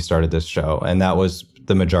when we started this show. And that was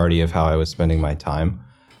the majority of how I was spending my time.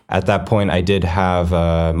 At that point, I did have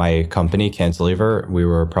my company, Cantilever. We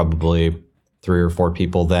were probably 3 or 4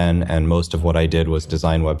 people then. And most of what I did was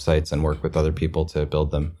design websites and work with other people to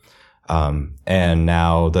build them. And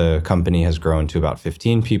now the company has grown to about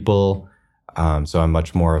 15 people. So I'm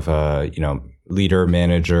much more of a, leader,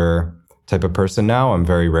 manager type of person now. I'm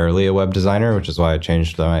very rarely a web designer, which is why I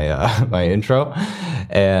changed my my intro.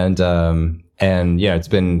 And yeah, it's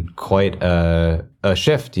been quite a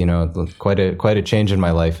shift, quite a change in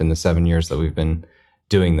my life in the 7 years that we've been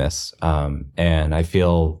doing this. And I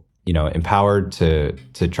feel, empowered to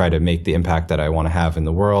try to make the impact that I want to have in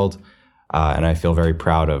the world. And I feel very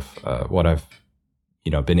proud of what I've,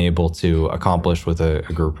 been able to accomplish with a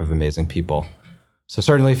group of amazing people. So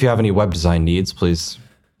certainly, if you have any web design needs, please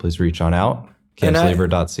reach on out.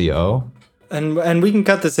 Cantilever.co. And we can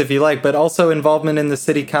cut this if you like, but also involvement in the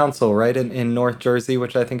city council, right, in North Jersey,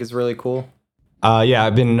 which I think is really cool. Yeah,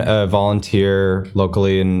 I've been a volunteer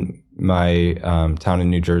locally in my town in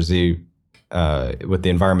New Jersey with the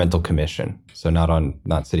Environmental Commission. So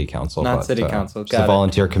not city council, but city council. Just a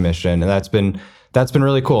volunteer commission, and that's been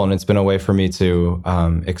really cool. And it's been a way for me to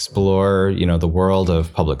explore, the world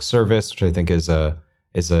of public service, which I think is a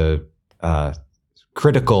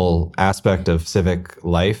critical aspect of civic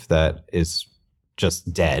life that is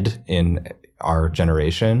just dead in our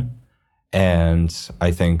generation, and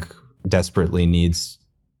I think desperately needs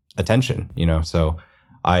attention. So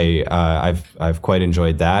I've quite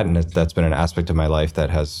enjoyed that, and that's been an aspect of my life that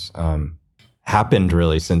has happened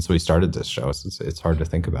really since we started this show. It's hard to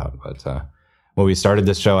think about, but when we started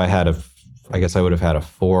this show, I guess I would have had a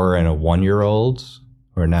 4 and a 1-year-old.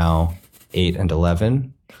 We're now 8 and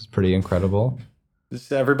 11. It's pretty incredible.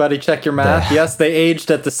 Just everybody check your math. Yes, they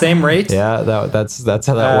aged at the same rate. Yeah, that's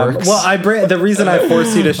how that works. Well, the reason I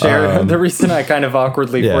forced you to share, the reason I kind of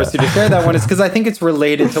awkwardly forced you to share that one is because I think it's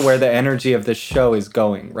related to where the energy of this show is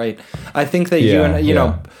going, right? I think that you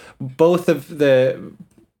and, both of the...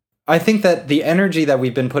 I think that the energy that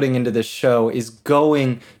we've been putting into this show is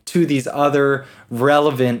going to these other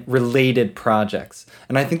relevant, related projects.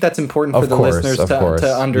 And I think that's important for the listeners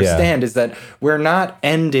to understand, is that we're not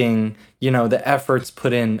ending, the efforts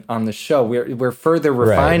put in on the show. We're further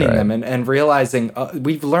refining them and realizing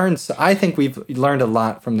I think we've learned a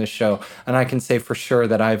lot from this show. And I can say for sure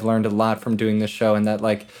that I've learned a lot from doing this show, and that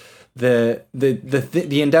like the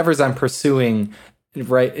endeavors I'm pursuing,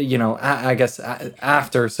 right, I guess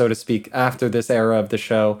after, so to speak, after this era of the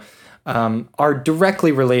show, are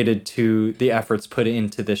directly related to the efforts put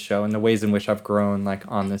into this show and the ways in which I've grown like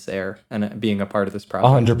on this air and being a part of this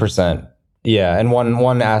project. 100%. Yeah. And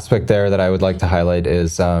one aspect there that I would like to highlight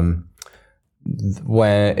is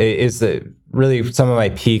really some of my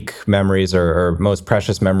peak memories or most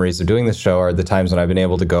precious memories of doing this show are the times when I've been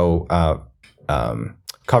able to go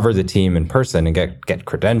cover the team in person and get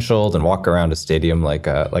credentialed and walk around a stadium like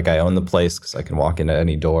I own the place, because I can walk into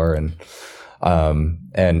any door and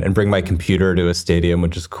bring my computer to a stadium,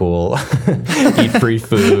 which is cool. Eat free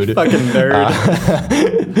food. Fucking nerd.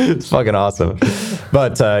 It's fucking awesome.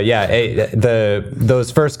 But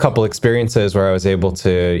those first couple experiences where I was able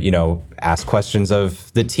to ask questions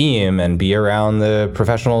of the team and be around the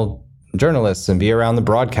professional journalists and be around the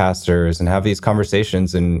broadcasters and have these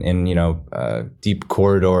conversations in deep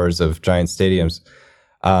corridors of giant stadiums.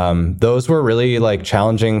 Those were really like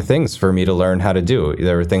challenging things for me to learn how to do.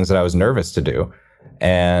 There were things that I was nervous to do.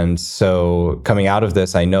 And so coming out of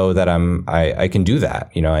this, I know that I can do that.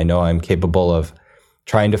 You know, I know I'm capable of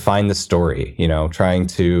trying to find the story, you know, trying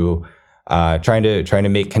to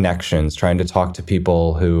make connections, trying to talk to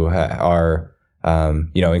people who are,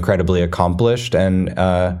 you know, incredibly accomplished and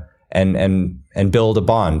build a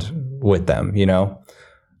bond with them, you know?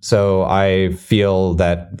 So I feel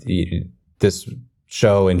that this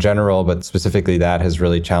show in general, but specifically that, has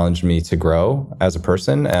really challenged me to grow as a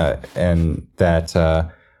person, and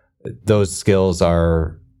that those skills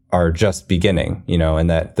are just beginning, you know, and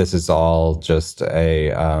that this is all just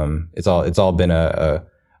it's all been a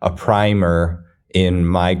primer in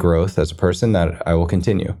my growth as a person that I will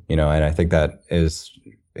continue, you know, and I think that is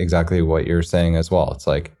exactly what you're saying as well. It's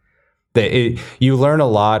like you learn a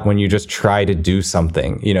lot when you just try to do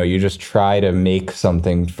something, you know, you just try to make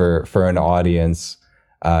something for an audience.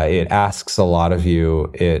 It asks a lot of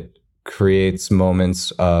you. It creates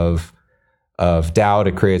moments of doubt.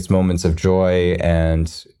 It creates moments of joy.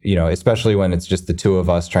 And, you know, especially when it's just the two of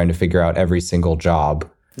us trying to figure out every single job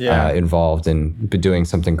involved in doing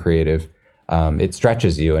something creative. It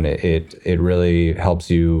stretches you, and it really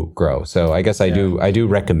helps you grow. So I guess I do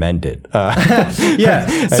recommend it.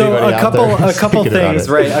 Yeah. So a couple things,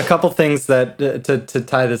 right? A couple things that to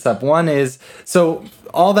tie this up. One is, so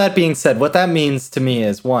all that being said, what that means to me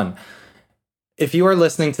is, one, if you are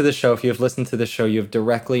listening to the show, if you have listened to the show, you have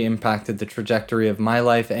directly impacted the trajectory of my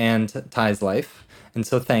life and Ty's life. And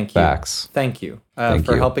so thank you. Facts. Thank you Thank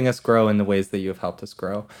for you. helping us grow in the ways that you have helped us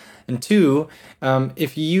grow. And two,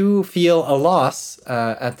 if you feel a loss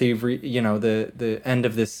at the the end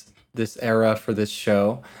of this era for this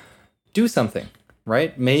show, do something,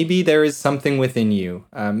 right? Maybe there is something within you.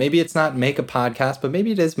 Maybe it's not make a podcast, but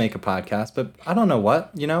maybe it is make a podcast. But I don't know what,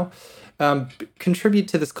 you know. Contribute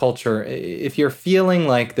to this culture. If you're feeling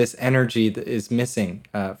like this energy that is missing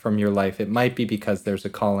from your life, it might be because there's a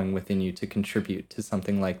calling within you to contribute to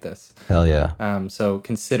something like this. Hell yeah. So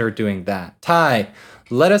consider doing that. Ty,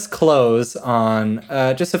 let us close on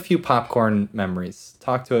just a few popcorn memories.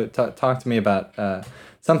 Talk to me about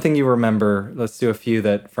something you remember. Let's do a few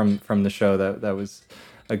that from the show that was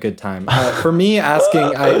a good time. For me, I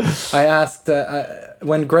asked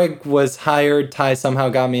when Greg was hired, Ty somehow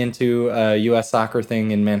got me into a U.S. soccer thing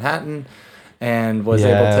in Manhattan, and was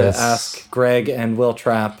able to ask Greg and Will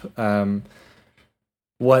Trapp,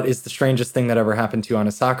 what is the strangest thing that ever happened to you on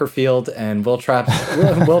a soccer field? And Will Trapp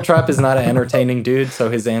is not an entertaining dude, so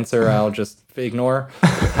his answer I'll just ignore.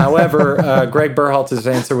 However, Greg Berhalter's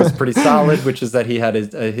answer was pretty solid, which is that he had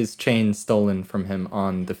his chain stolen from him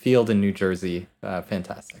on the field in New Jersey.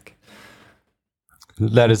 Fantastic.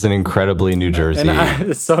 That is an incredibly New Jersey.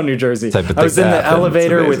 It's so New Jersey. Type of I was thing in the that happens.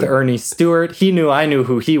 elevator It's with amazing. Ernie Stewart. He knew I knew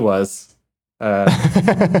who he was. Oh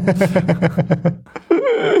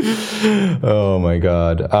my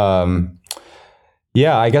God.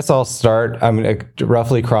 Yeah, I guess I'll start.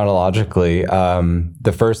 Roughly chronologically.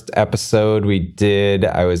 The first episode we did,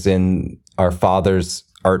 I was in our father's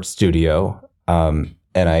art studio, and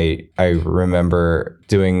I remember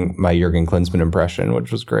doing my Jurgen Klinsmann impression,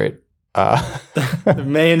 which was great.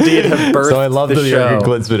 May indeed have birthed So I love the show. Jurgen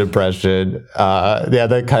Klinsmann impression. Yeah,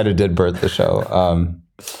 that kind of did birth the show.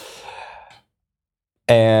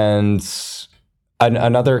 And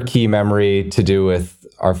another key memory to do with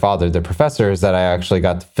our father, the professor, is that I actually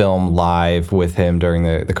got to film live with him during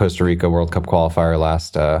the Costa Rica World Cup qualifier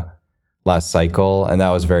last cycle, and that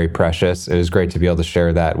was very precious. It was great to be able to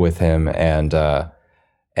share that with him and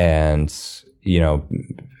you know,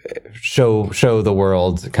 show the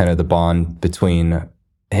world kind of the bond between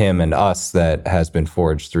him and us that has been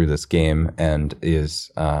forged through this game and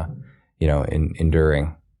is you know,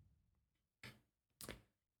 enduring.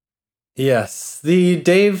 Yes, the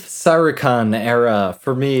Dave Sarukhan era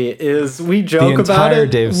for me is, we joke The about entire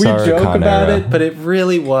it. Dave We joke Sarukhan about era. it, but it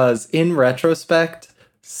really was, in retrospect,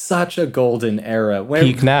 such a golden era. When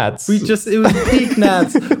Peak Nats. it was peak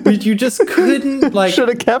Nats. You just couldn't, like, Should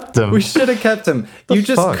have kept him. we should have kept him. The You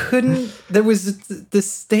just fuck? couldn't. The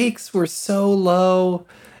stakes were so low,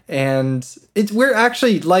 and we're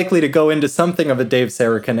actually likely to go into something of a Dave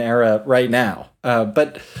Sarukhan era right now.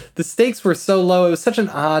 But the stakes were so low. It was such an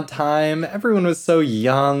odd time. Everyone was so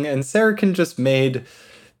young, and Sarukhan just made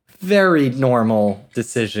very normal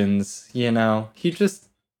decisions. You know, he just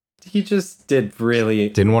did really.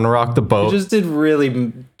 Didn't want to rock the boat. He just did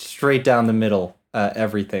really straight down the middle.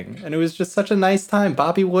 Everything, and it was just such a nice time.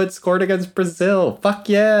 Bobby Wood scored against Brazil. Fuck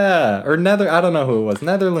yeah! Or I don't know who it was.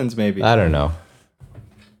 Netherlands maybe. I don't know.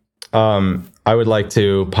 I would like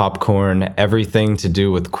to popcorn everything to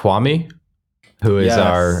do with Kwame, who is Yes.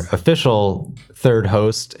 our official third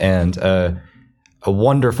host and a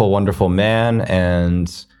wonderful, wonderful man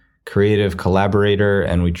and creative collaborator,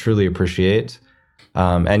 and we truly appreciate.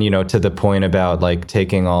 And, to the point about like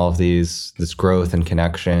taking all of this growth and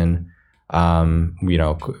connection,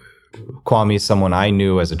 Kwame's someone I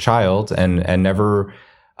knew as a child and never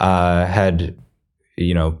hadn't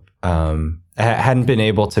been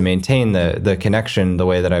able to maintain the connection the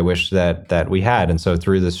way that I wish that we had. And so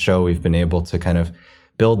through this show, we've been able to kind of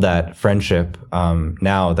build that friendship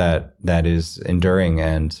now that is enduring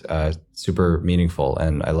and super meaningful.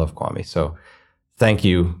 And I love Kwame. So thank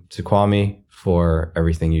you to Kwame for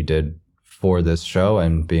everything you did for this show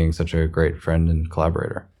and being such a great friend and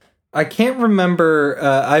collaborator. I can't remember.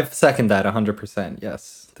 I've seconded that 100%.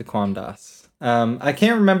 Yes, the Kwame Das. I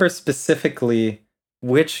can't remember specifically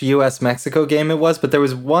which U.S.-Mexico game it was, but there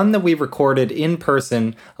was one that we recorded in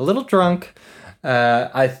person, a little drunk.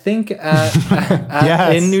 I think in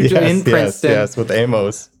Princeton. Yes, with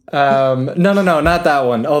Amos. No, not that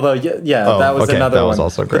one. Although, that was another one. That was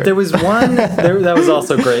also great. But there was one that was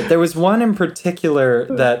also great. There was one in particular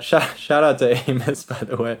that shout out to Amos, by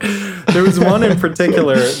the way. There was one in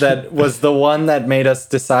particular that was the one that made us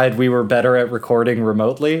decide we were better at recording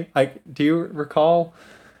remotely. Do you recall?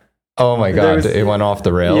 Oh my God, it went off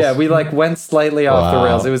the rails. Yeah, we went slightly off the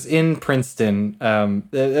rails. It was in Princeton.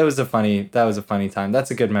 That was a funny time. That's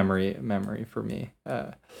a good memory for me.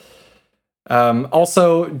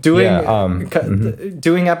 Also doing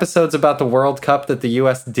episodes about the World Cup that the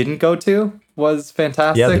US didn't go to was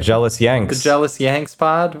fantastic. Yeah, the Jealous Yanks. The Jealous Yanks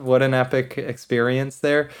pod. What an epic experience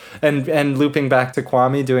there. And looping back to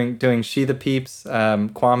Kwame doing She the Peeps,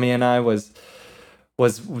 Kwame and I was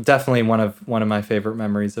definitely one of my favorite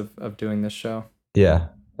memories of doing this show. Yeah,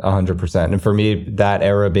 100%. And for me, that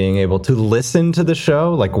era, being able to listen to the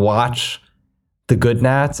show, like watch the Good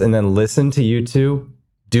Nats and then listen to you two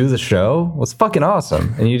do the show was fucking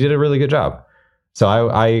awesome. And you did a really good job. So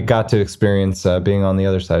I got to experience being on the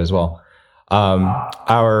other side as well.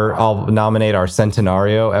 I'll nominate our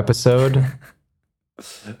Centenario episode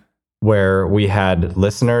where we had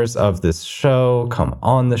listeners of this show come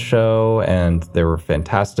on the show, and they were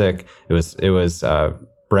fantastic. It was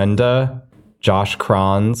Brenda, Josh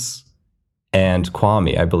Kranz, and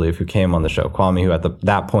Kwame, I believe, who came on the show. Kwame, who at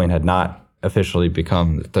that point had not officially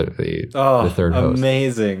become the third host.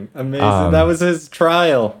 Amazing. That was his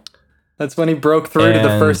trial. That's when he broke through to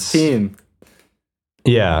the first team.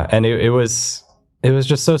 Yeah, and it was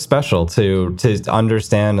just so special to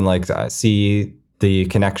understand and see the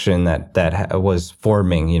connection that was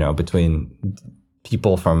forming, between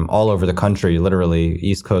people from all over the country, literally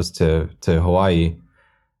East Coast to Hawaii,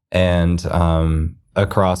 and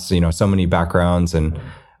across so many backgrounds and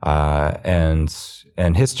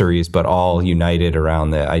histories, but all united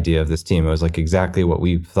around the idea of this team. It was exactly what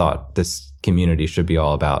we thought this community should be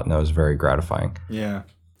all about, and that was very gratifying. Yeah.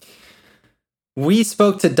 We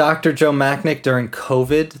spoke to Dr. Joe Machnick during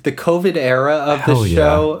COVID, the COVID era of the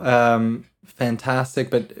show.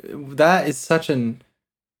 Fantastic, but that is such an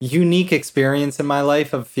unique experience in my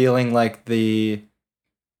life of feeling like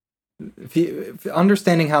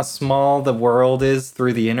understanding how small the world is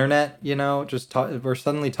through the internet. We're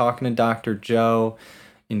suddenly talking to Dr. Joe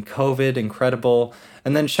in COVID, incredible.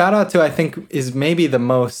 And then shout out to, I think, is maybe the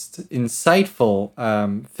most insightful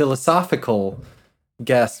philosophical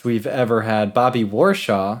guest we've ever had, Bobby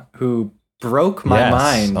Warshaw, who broke my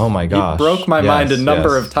mind. Oh my gosh. He broke my mind a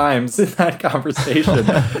number of times in that conversation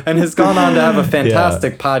and has gone on to have a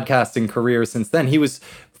fantastic podcasting career since then. He was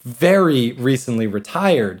very recently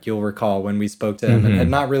retired, you'll recall, when we spoke to him, and had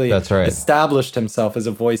not really established himself as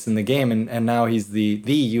a voice in the game, and now he's the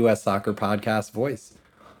U.S. soccer podcast voice.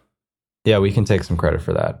 Yeah, we can take some credit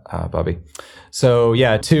for that, Bobby. So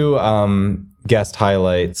yeah, two guest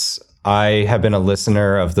highlights. I have been a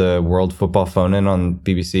listener of the World Football Phone-In on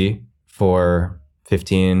BBC for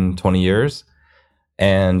 15, 20 years.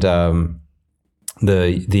 And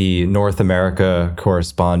the North America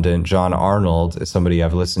correspondent, John Arnold, is somebody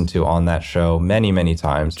I've listened to on that show many, many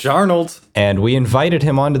times. Jarnold. And we invited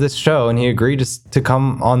him onto this show, and he agreed to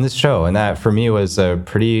come on this show. And that, for me, was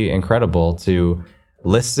pretty incredible to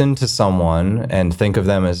listen to someone and think of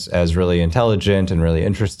them as really intelligent and really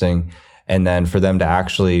interesting. And then for them to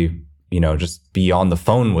actually, just be on the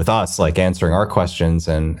phone with us, answering our questions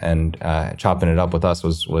and chopping it up with us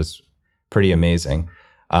was pretty amazing.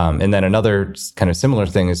 And then another kind of similar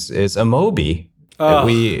thing is Amobi.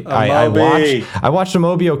 I watched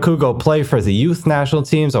Amobi Okugo play for the youth national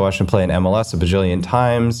teams. I watched him play in MLS a bajillion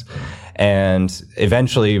times, and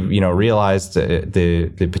eventually, realized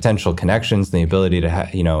the potential connections and the ability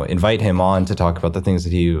to invite him on to talk about the things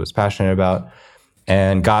that he was passionate about.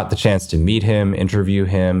 and got the chance to meet him, interview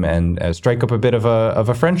him, and strike up a bit of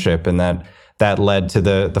a friendship. And that led to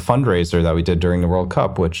the fundraiser that we did during the World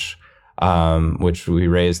Cup, which we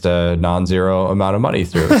raised a non-zero amount of money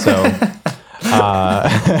through. So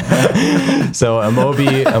so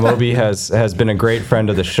Amobi has been a great friend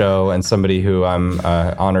of the show and somebody who I'm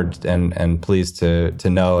honored and pleased to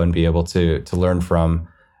know and be able to learn from,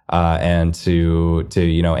 and to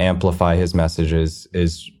amplify his messages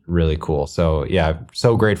is really cool. So yeah,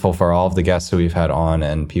 so grateful for all of the guests who we've had on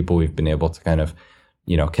and people we've been able to kind of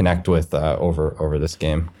connect with over this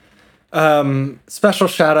game. Special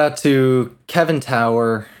shout out to Kevin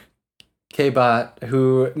Tower, K-Bot,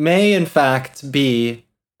 who may in fact be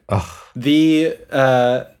the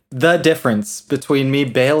difference between me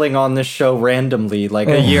bailing on this show randomly like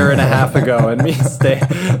a year and a half ago and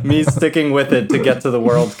me sticking with it to get to the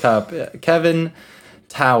World Cup. Kevin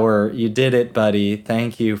Tower, you did it, buddy.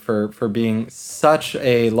 Thank you for being such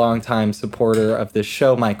a longtime supporter of this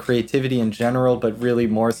show, my creativity in general, but really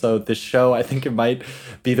more so this show. I think it might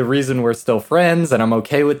be the reason we're still friends, and I'm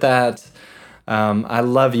okay with that. I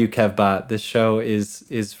love you, Kevbot. This show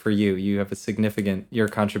is for you. You have your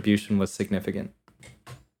contribution was significant.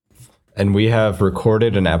 And we have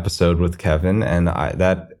recorded an episode with Kevin, and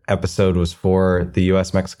that episode was for the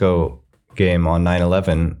US-Mexico game on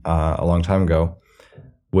 9/11 a long time ago,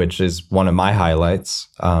 which is one of my highlights.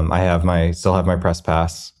 I still have my press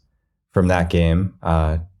pass from that game.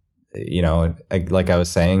 Like I was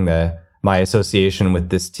saying, my association with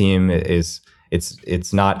this team is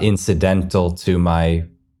it's not incidental to my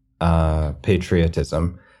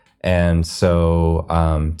patriotism. And so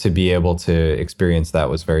to be able to experience that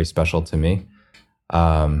was very special to me.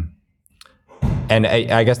 And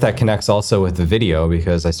I guess that connects also with the video,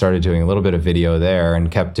 because I started doing a little bit of video there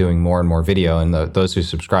and kept doing more and more video. And those who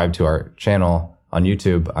subscribe to our channel on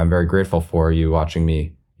YouTube, I'm very grateful for you watching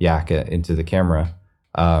me yak into the camera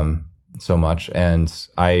so much. And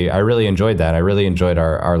I really enjoyed that. I really enjoyed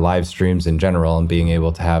our live streams in general, and being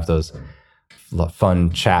able to have those fun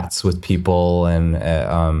chats with people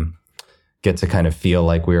and get to kind of feel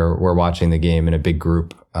like we're watching the game in a big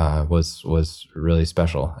group was really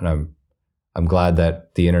special. And I'm glad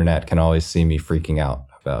that the internet can always see me freaking out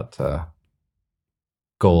about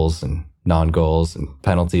goals and non-goals and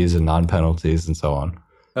penalties and non-penalties and so on.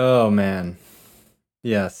 Oh man,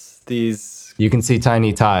 yes, you can see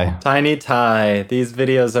Tiny Ty. These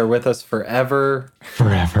videos are with us forever.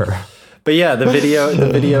 But yeah, the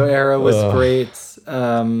video era was great.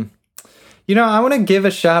 I want to give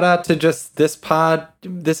a shout out to just this pod.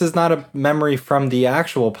 This is not a memory from the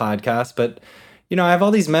actual podcast, but I have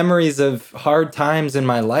all these memories of hard times in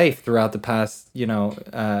my life throughout the past,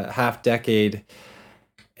 half decade,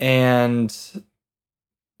 and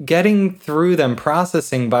getting through them,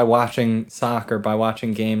 processing by watching soccer, by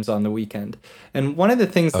watching games on the weekend. And one of the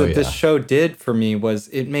things that this show did for me was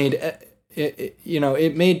it made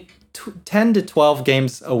 10 to 12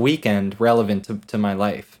 games a weekend relevant to my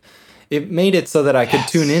life. It made it so that I could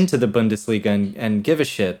tune into the Bundesliga and give a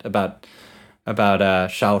shit about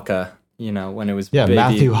Schalke, when it was baby.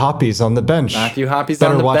 Matthew Hoppy's on the bench.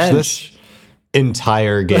 Better watch bench. This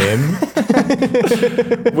entire game.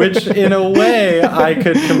 Which, in a way, I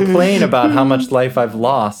could complain about how much life I've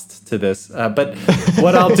lost to this. But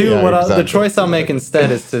what I'll do, the choice I'll make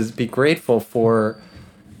instead is to be grateful for,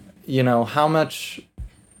 how much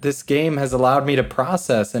this game has allowed me to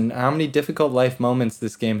process and how many difficult life moments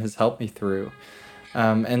this game has helped me through.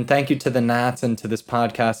 And thank you to the Nats and to this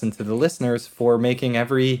podcast and to the listeners for making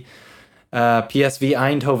every PSV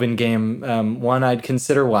Eindhoven game one I'd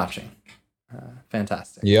consider watching.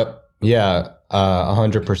 Fantastic. Yep. Yeah,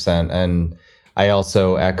 100%. And I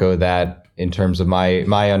also echo that in terms of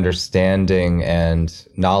my understanding and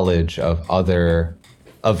knowledge of other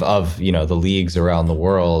the leagues around the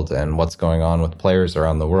world and what's going on with players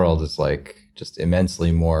around the world is like just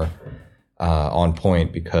immensely more on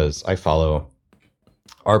point, because I follow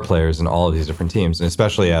our players in all of these different teams, and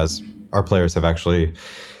especially as our players have actually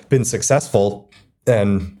been successful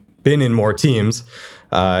and been in more teams.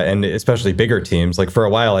 And especially bigger teams. Like for a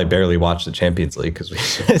while, I barely watched the Champions League because we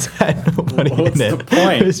just had nobody in it. The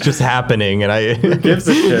point? It's just happening, and who gives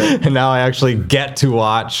a shit? And now I actually get to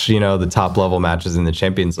watch, the top level matches in the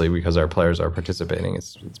Champions League because our players are participating.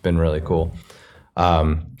 It's been really cool.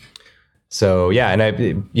 So yeah,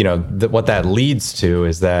 and what that leads to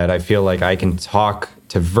is that I feel like I can talk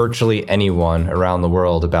to virtually anyone around the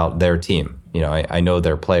world about their team. I know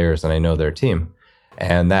their players and I know their team.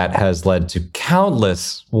 And that has led to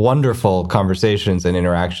countless wonderful conversations and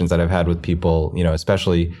interactions that I've had with people,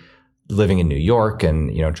 especially living in New York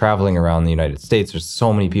and, traveling around the United States, there's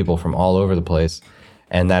so many people from all over the place.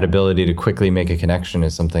 And that ability to quickly make a connection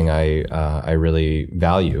is something I really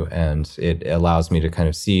value. And it allows me to kind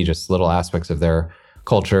of see just little aspects of their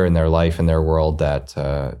culture and their life and their world that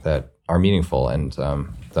are meaningful. And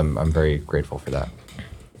I'm very grateful for that.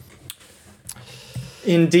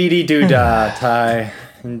 Indeedy doo-dah, Ty.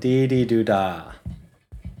 Indeedy doo-dah.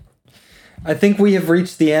 I think we have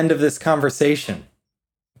reached the end of this conversation.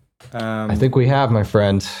 I think we have, my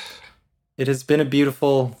friend. It has been a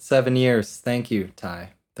beautiful 7 years. Thank you,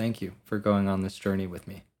 Ty. Thank you for going on this journey with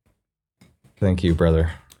me. Thank you,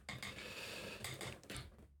 brother.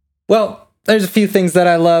 Well, there's a few things that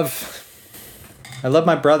I love. I love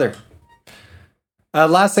my brother.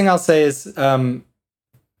 Last thing I'll say is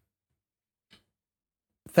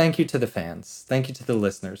thank you to the fans. Thank you to the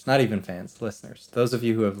listeners. Not even fans, listeners. Those of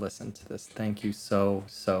you who have listened to this, thank you so,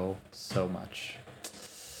 so, so much.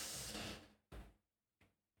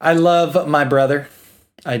 I love my brother.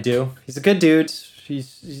 I do. He's a good dude.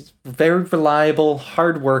 He's very reliable,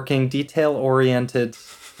 hardworking, detail-oriented,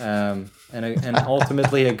 and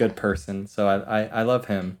ultimately a good person. So I love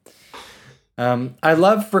him. I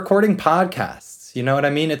love recording podcasts. You know what I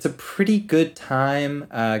mean? It's a pretty good time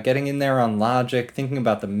getting in there on Logic, thinking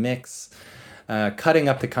about the mix, cutting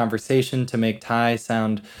up the conversation to make Ty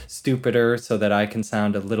sound stupider so that I can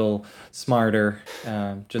sound a little smarter.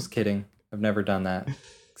 Just kidding. I've never done that.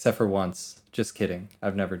 Except for once. Just kidding.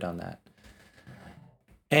 I've never done that.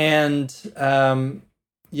 And, I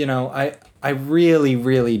really,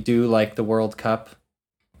 really do like the World Cup.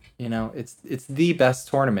 It's the best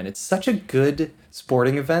tournament. It's such a good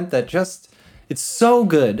sporting event that it's so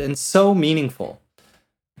good and so meaningful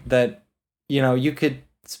that, you could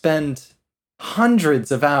spend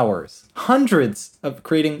hundreds of hours,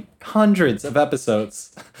 creating hundreds of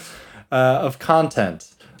episodes of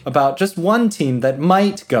content about just one team that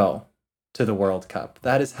might go to the World Cup.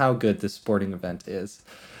 That is how good this sporting event is.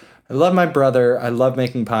 I love my brother, I love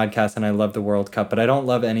making podcasts, and I love the World Cup, but I don't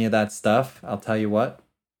love any of that stuff. I'll tell you what.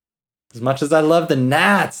 As much as I love the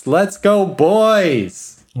Nats, let's go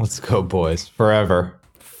boys! Let's go boys. Forever.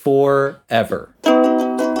 Forever.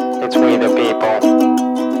 It's we the people.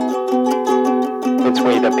 It's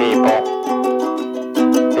we the people.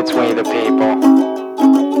 It's we the people.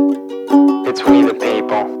 It's we the people.